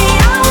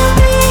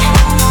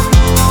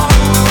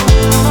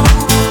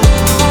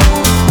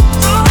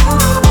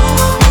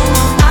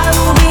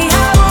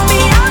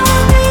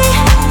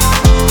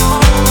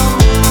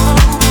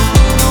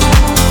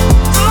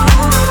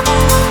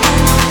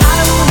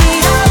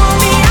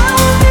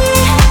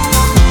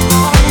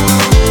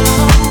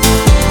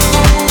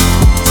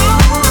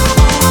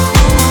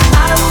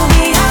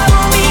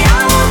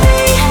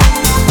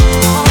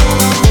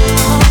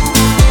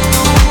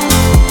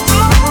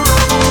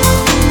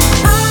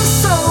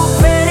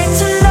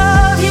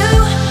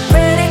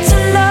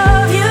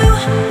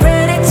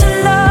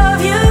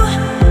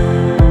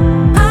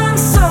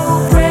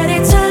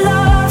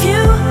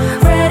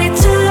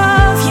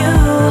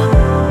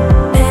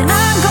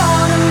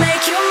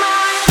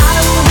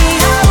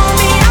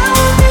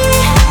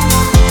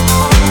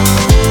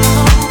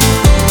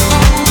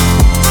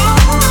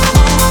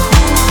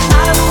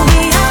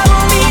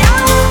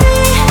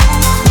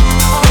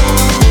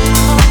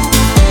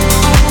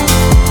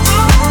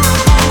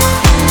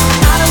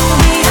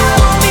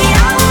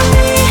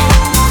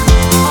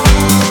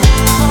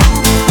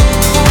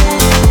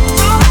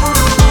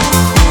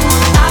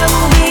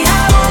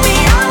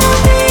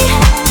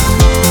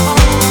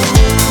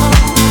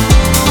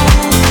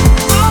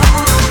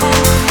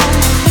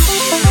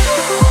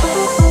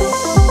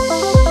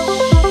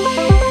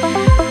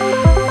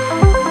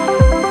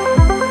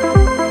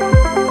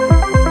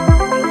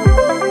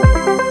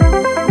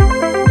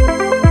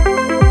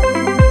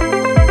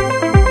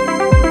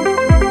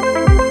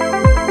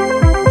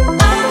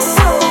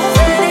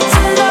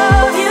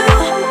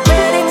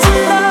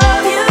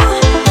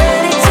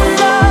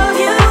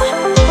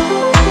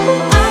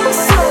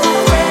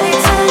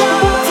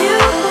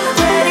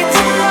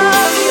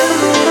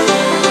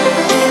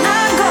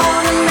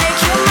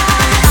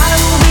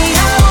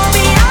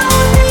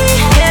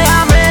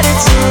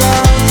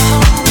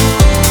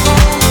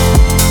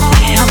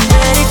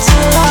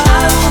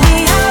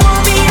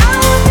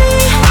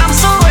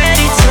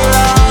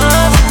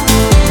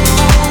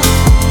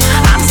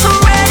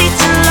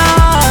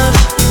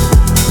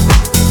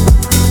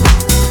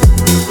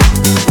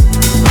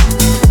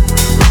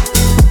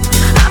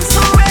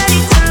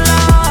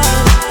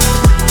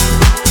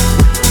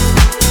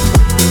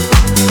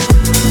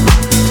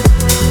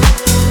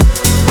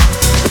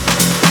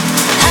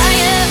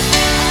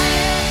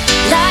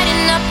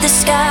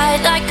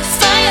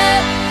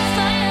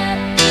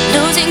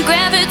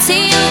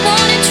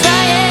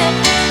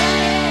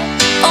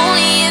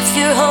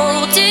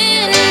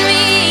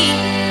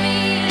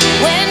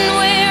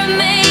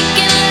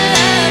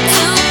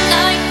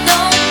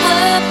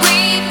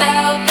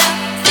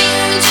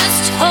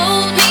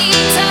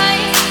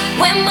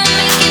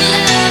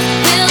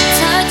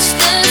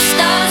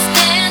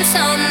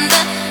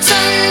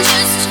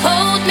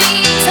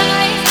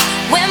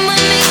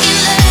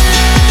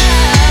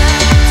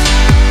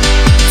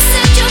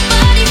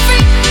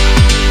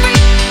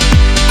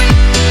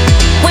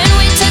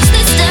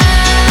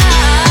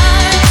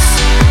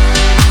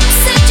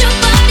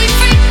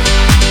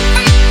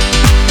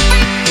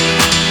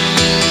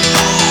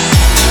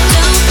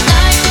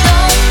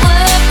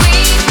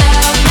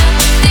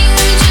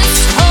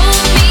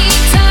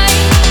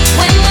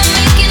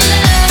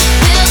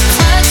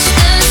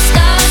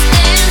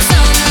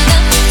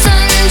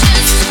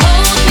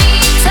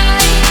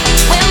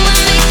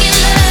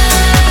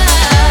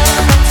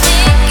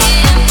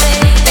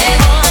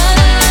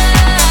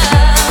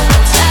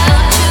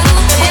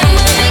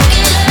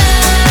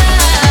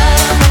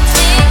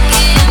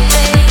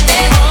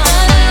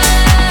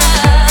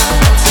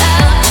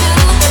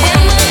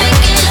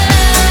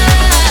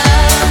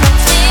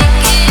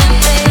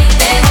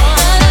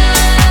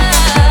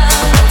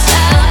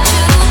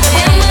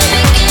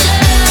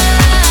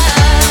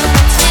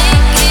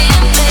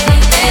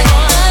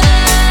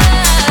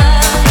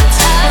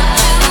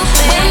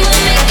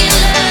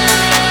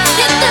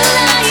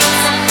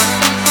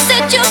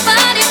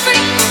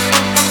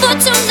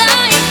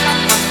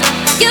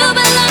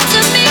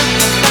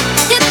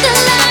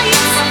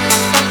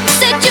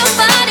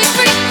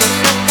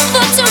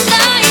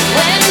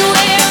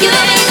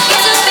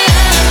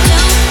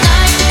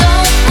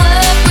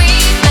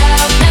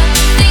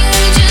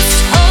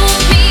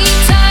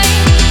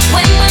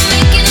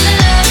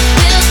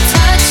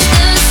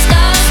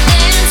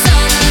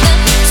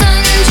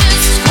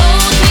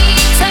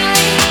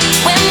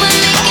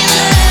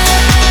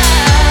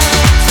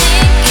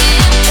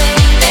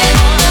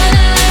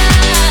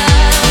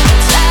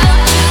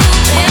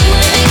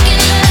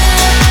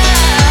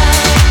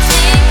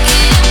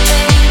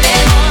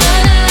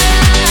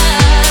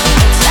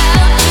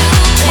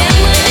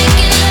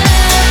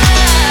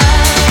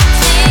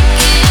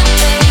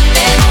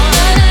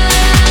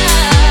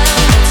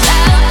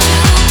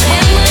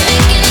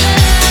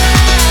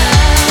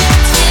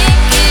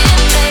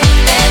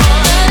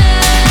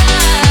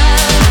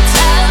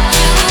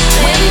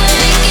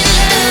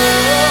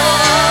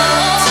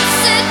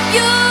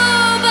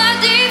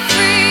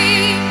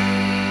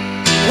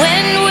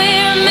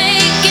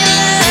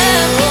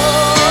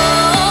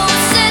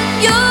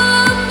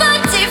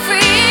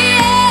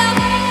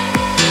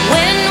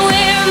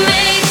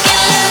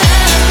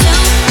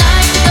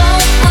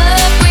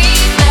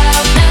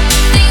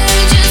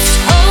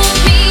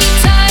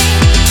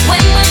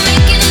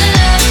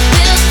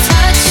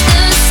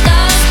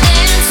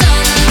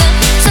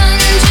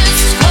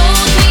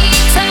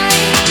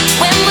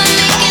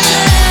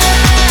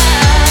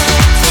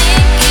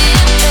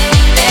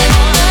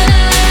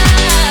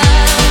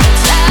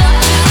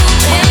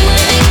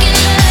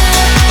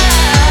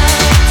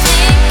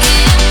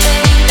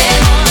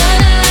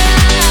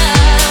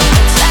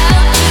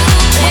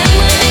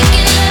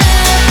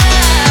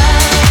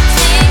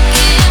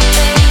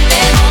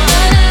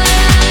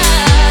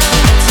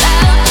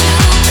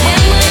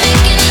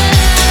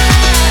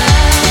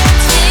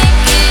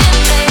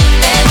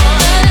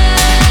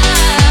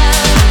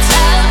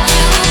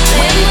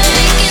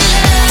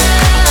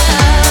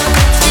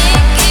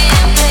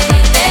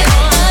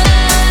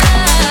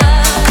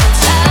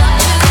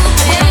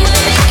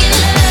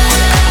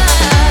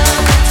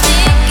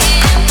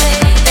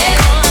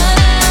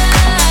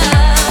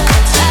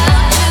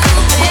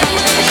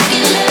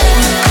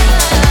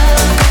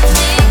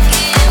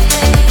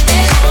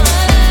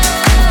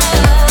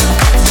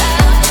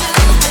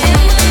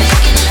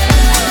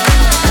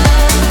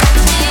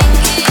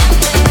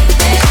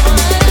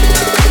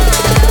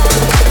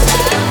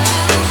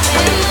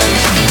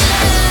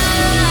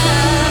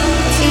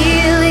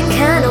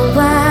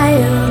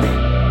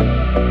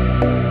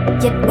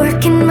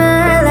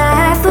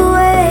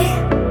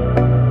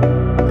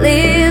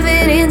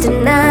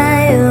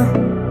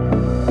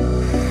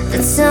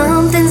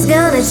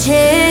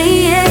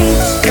change.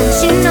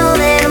 Don't you know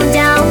that I'm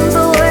down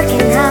for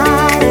working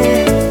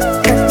harder?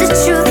 But the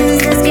truth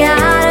is there's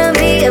gotta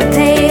be a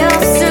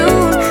payoff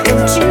soon.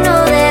 Don't you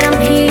know that I'm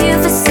here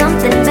for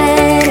something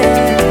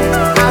better?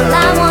 All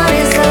I want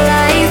is a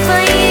life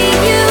I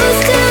ain't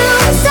used to.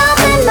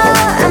 Something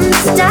more, I'm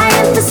just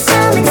dying for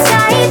some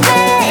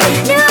excitement.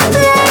 New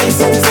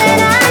places that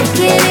I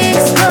can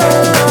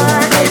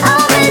explore.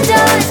 Open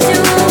doors to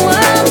a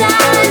world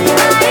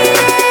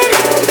uninvited.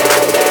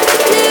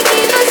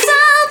 Looking for something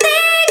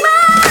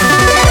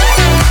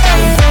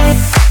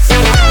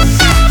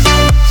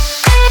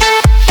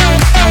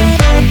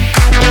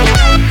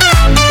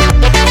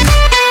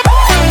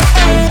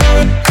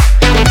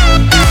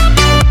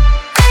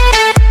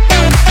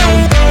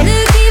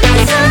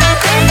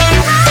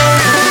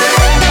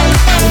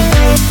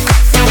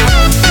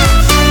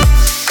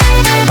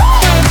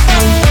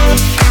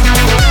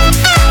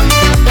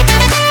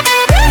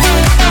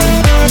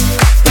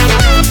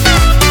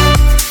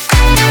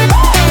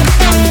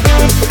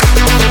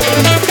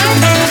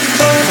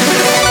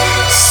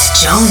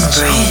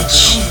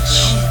StoneBridge.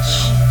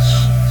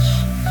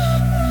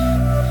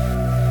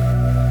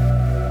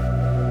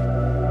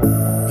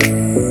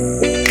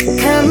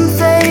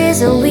 comfort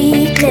is a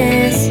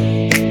weakness,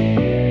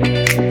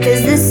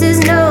 'cause this is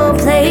no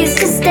place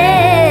to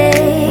stay.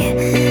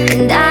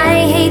 And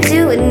I hate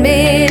to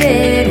admit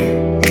it,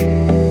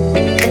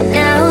 but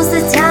now's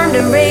the time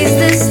to raise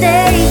the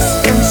stakes.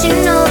 Don't you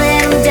know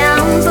that I'm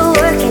down for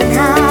working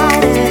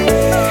harder?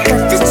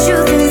 But the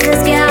truth is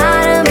there's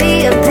gotta be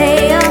a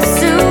payoff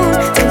soon.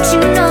 Don't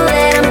you know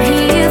that I'm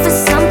here for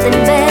something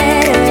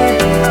better?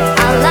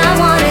 All I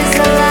want is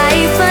a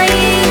life I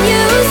ain't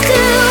used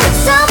to.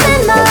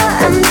 Something more,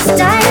 I'm just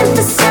dying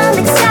for some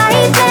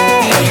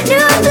excitement.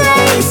 New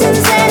places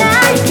that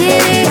I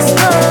can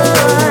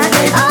explore.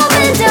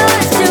 Open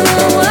doors to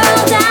a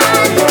world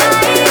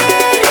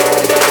uninvited.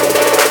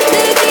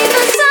 Looking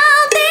for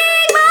something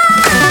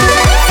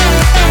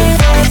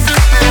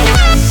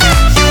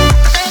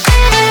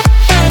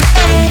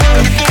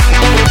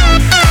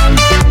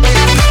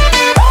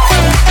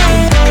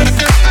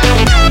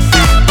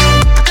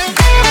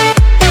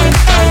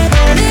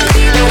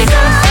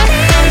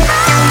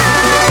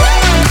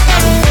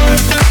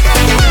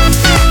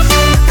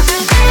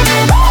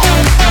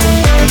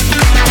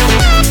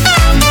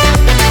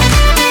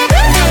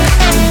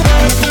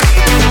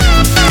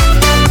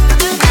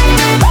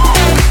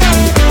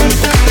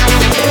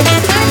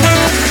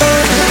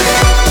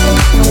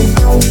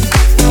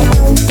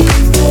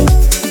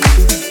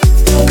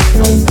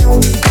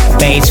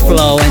Bass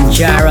Flow and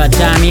Jara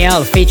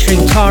Danielle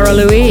featuring Tara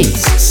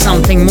Louise.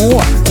 Something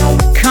more.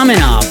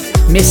 Coming up,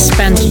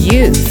 Misspent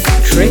Youth,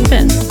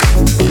 Trippin'.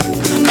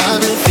 I've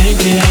been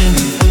thinking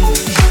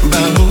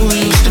about who we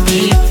used to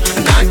be,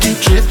 and I keep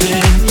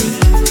tripping.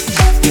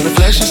 Your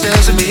reflection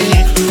stares at me.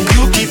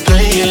 You keep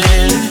playing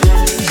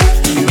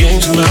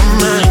games in my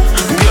mind.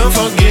 Girl,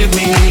 forgive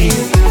me.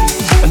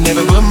 I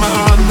never put my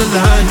heart on the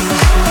line.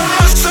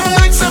 Some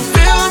nights I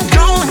feel I'm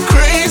going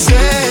crazy.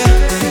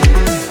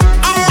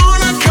 I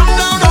wanna come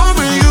down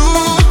over you.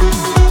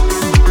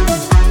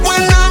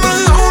 When I'm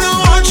alone, I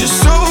want you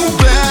so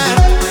bad.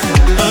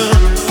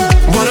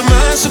 What am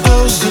I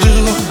supposed to do?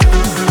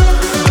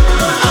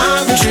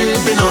 I've been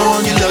tripping on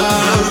your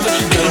love,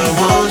 girl, I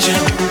want you.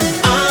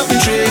 I've been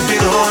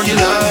tripping on your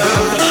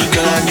love,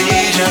 girl, I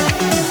need you.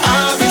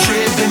 I've been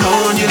tripping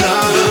on your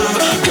love,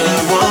 girl,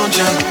 I want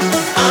you.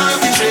 I've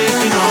been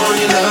tripping on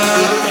your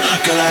love,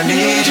 girl, I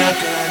need you.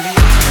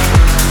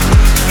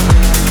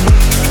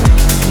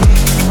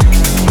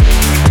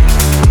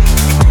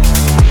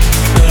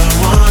 Girl, I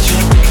want you.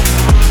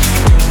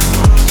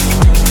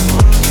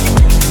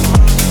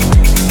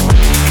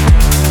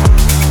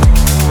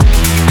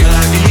 Girl,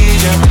 I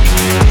need you.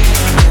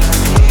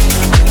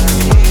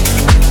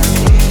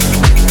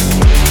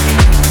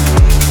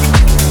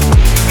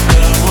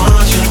 Girl, I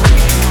want you.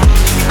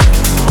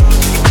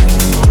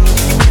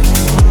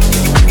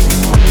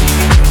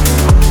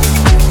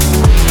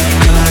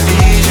 Girl, I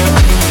need you.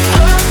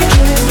 I've been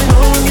tripping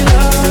on your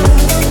love,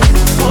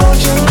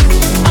 want you.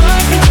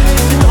 I've been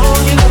tripping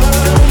on your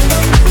love,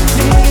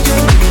 need you.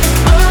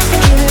 I've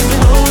been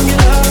tripping on your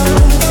love,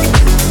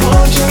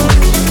 want you.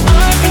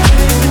 I've been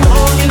tripping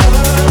on your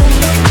love,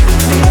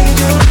 need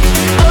you.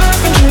 I've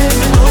been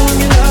tripping on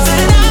your love,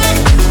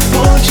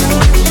 want you.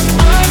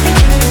 I've been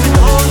tripping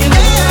on your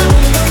love,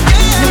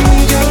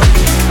 need you.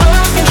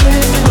 I've been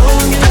tripping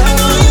on your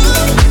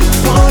love,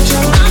 want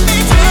you. I've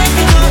been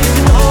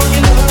tripping on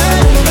your love,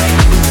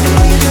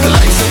 need you. The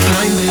lights are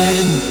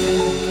blinding,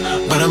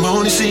 but I'm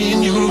only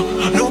seeing you.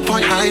 No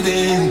point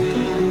hiding.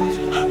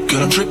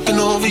 Girl, I'm tripping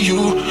over you.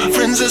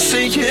 Friends are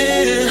saying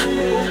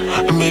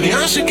maybe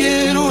I should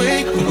get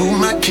away, but who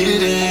am I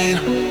kidding?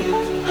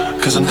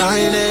 'Cause I'm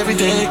dying every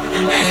day.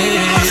 Hey.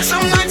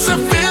 Some nights I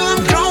feel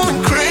I'm going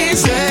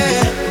crazy.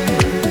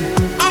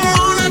 I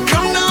wanna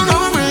come down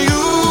over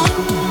you.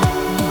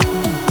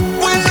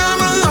 When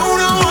I'm alone,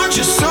 I want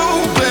you so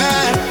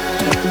bad.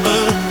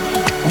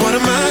 What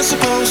am I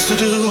supposed to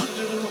do?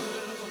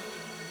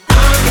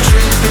 I've been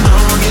tripping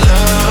on your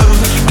love.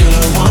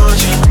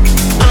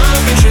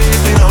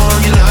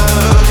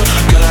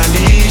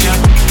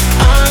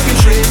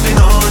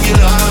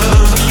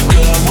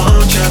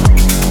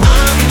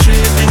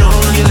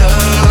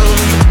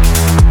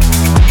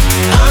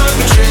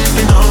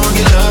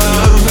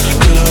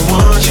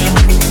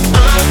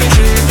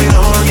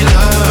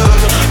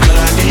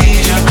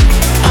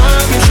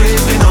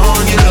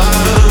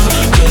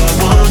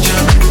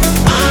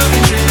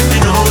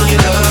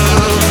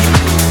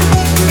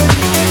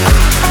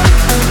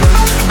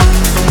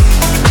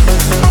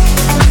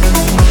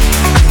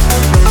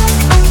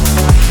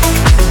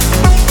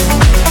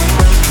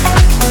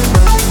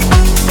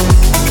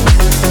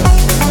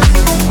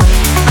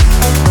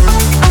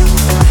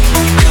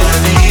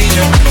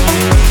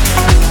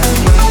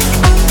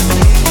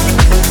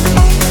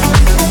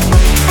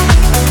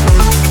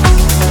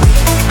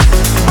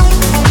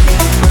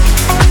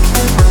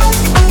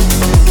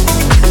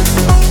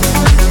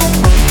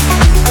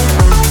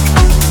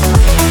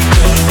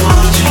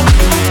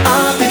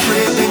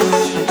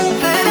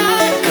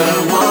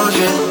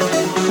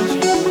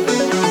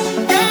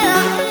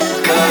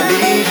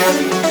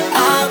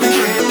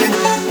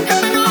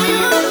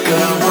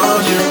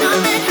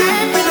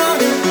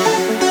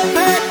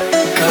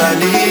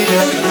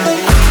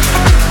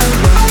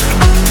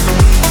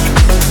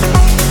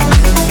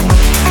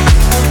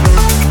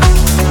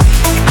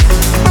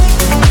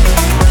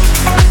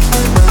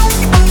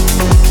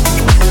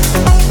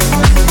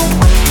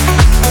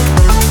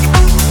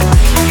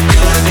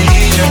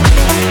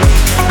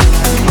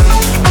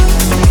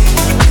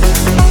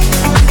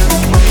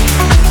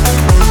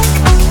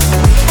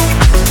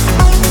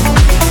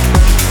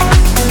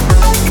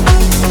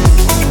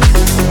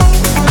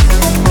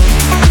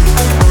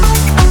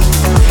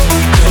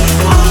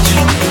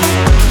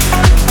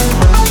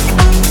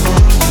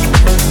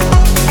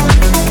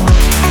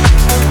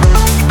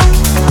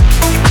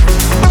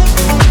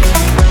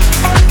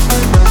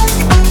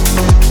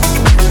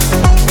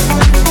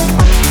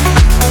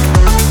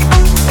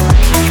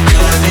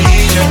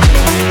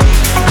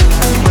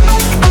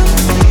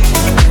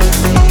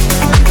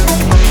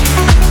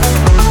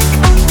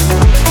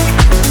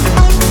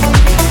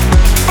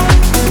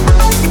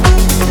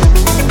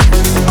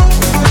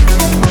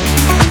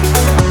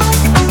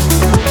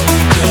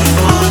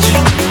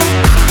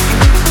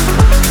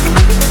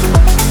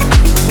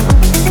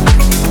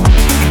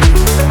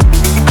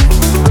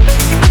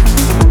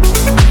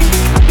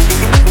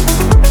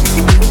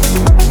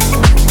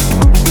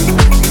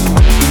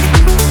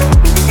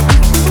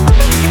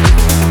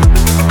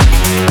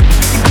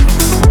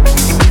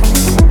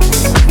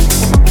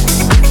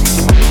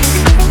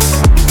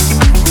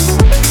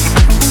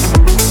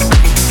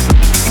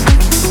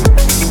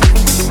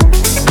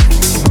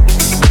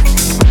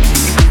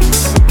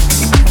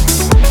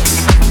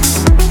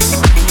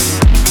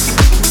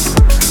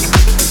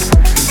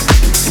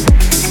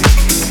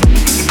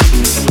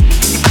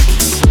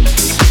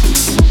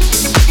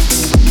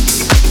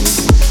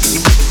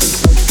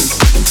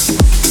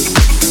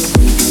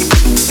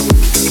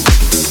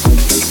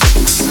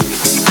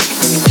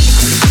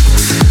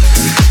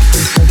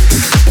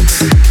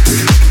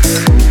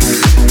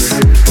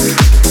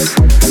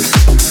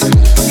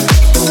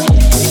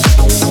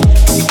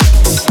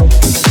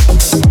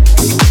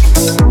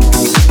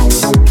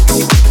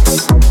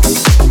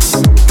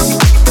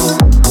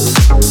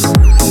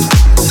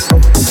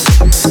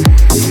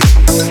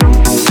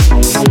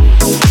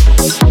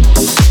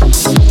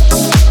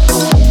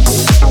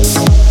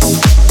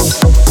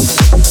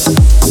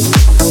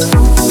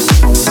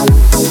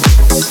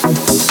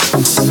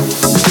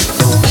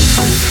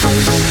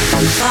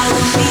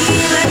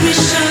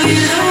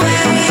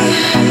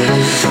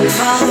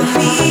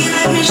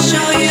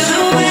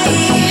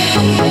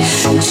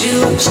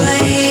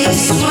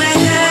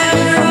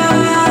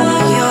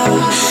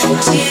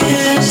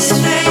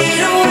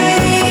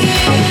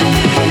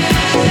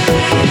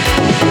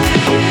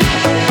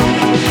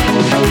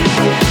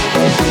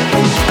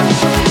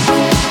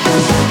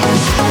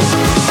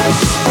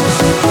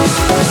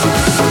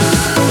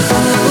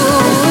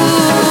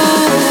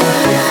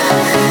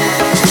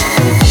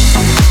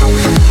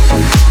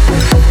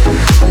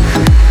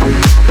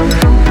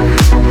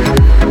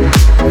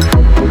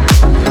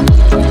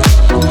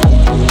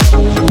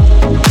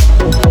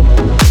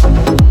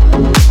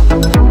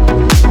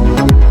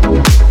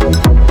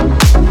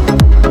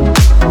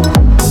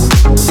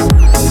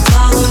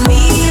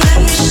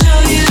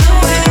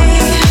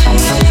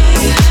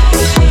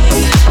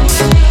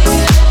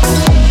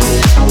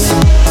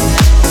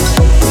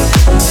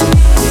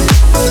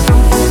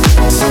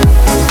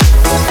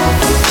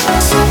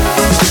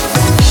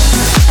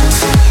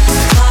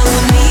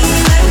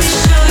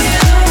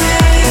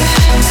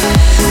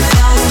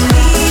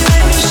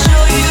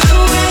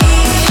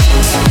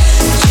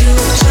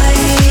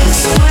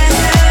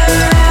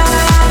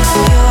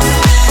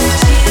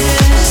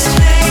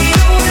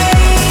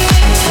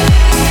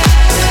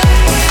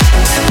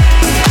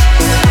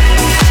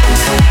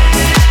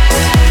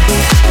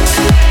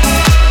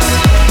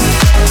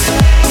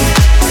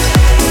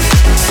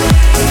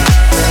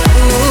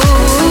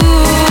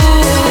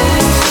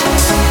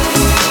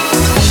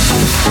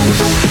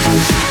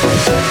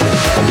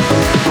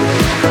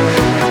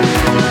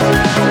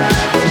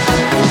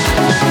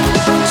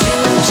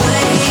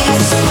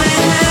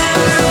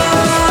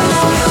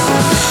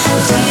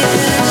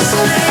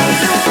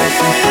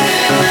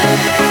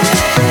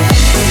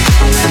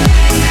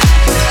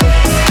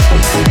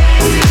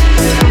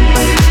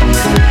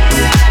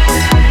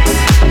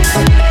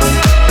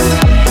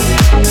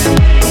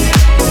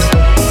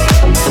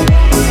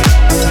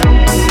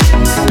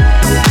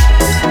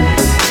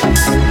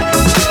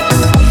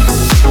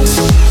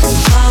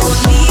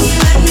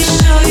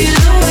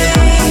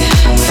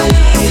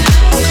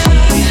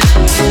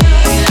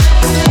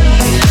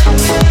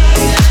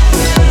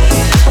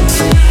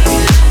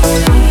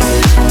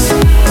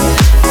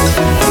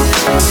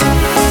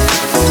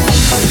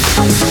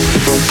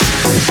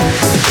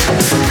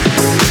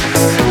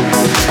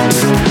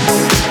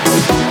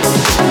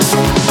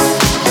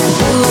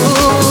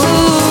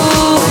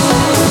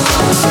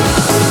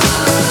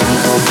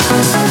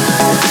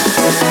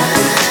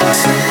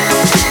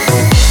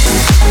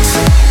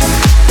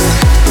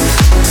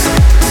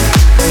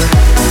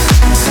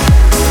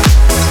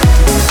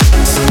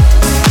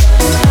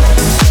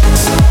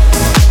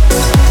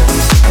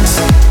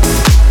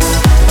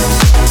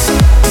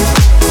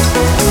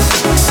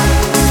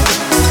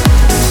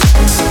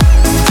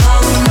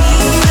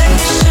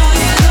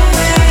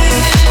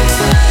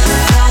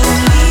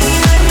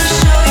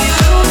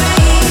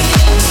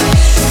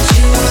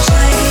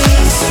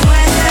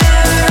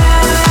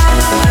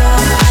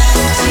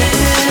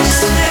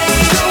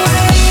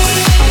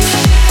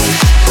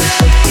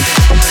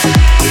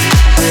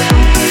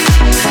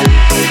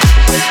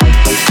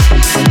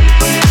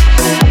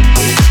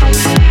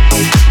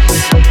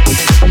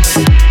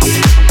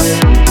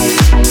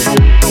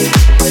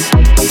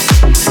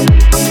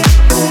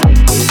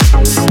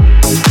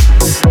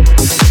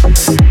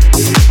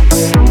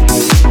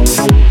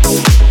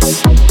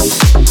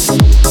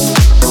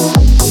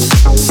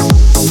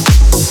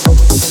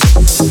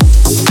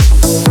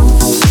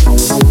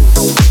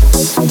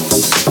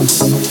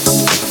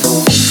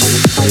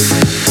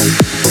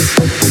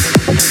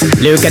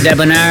 Luca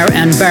Debonair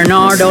and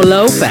Bernardo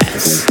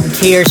Lopez.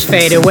 Tears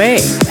Fade Away.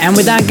 And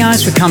with that,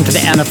 guys, we come to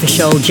the end of the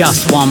show.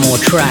 Just one more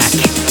track.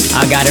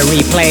 I gotta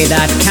replay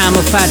that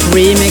Camel Fat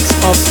remix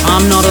of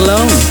I'm Not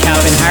Alone,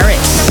 Calvin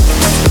Harris.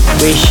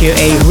 Wish you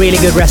a really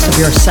good rest of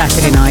your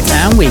Saturday night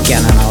and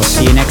weekend, and I'll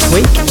see you next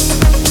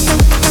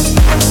week.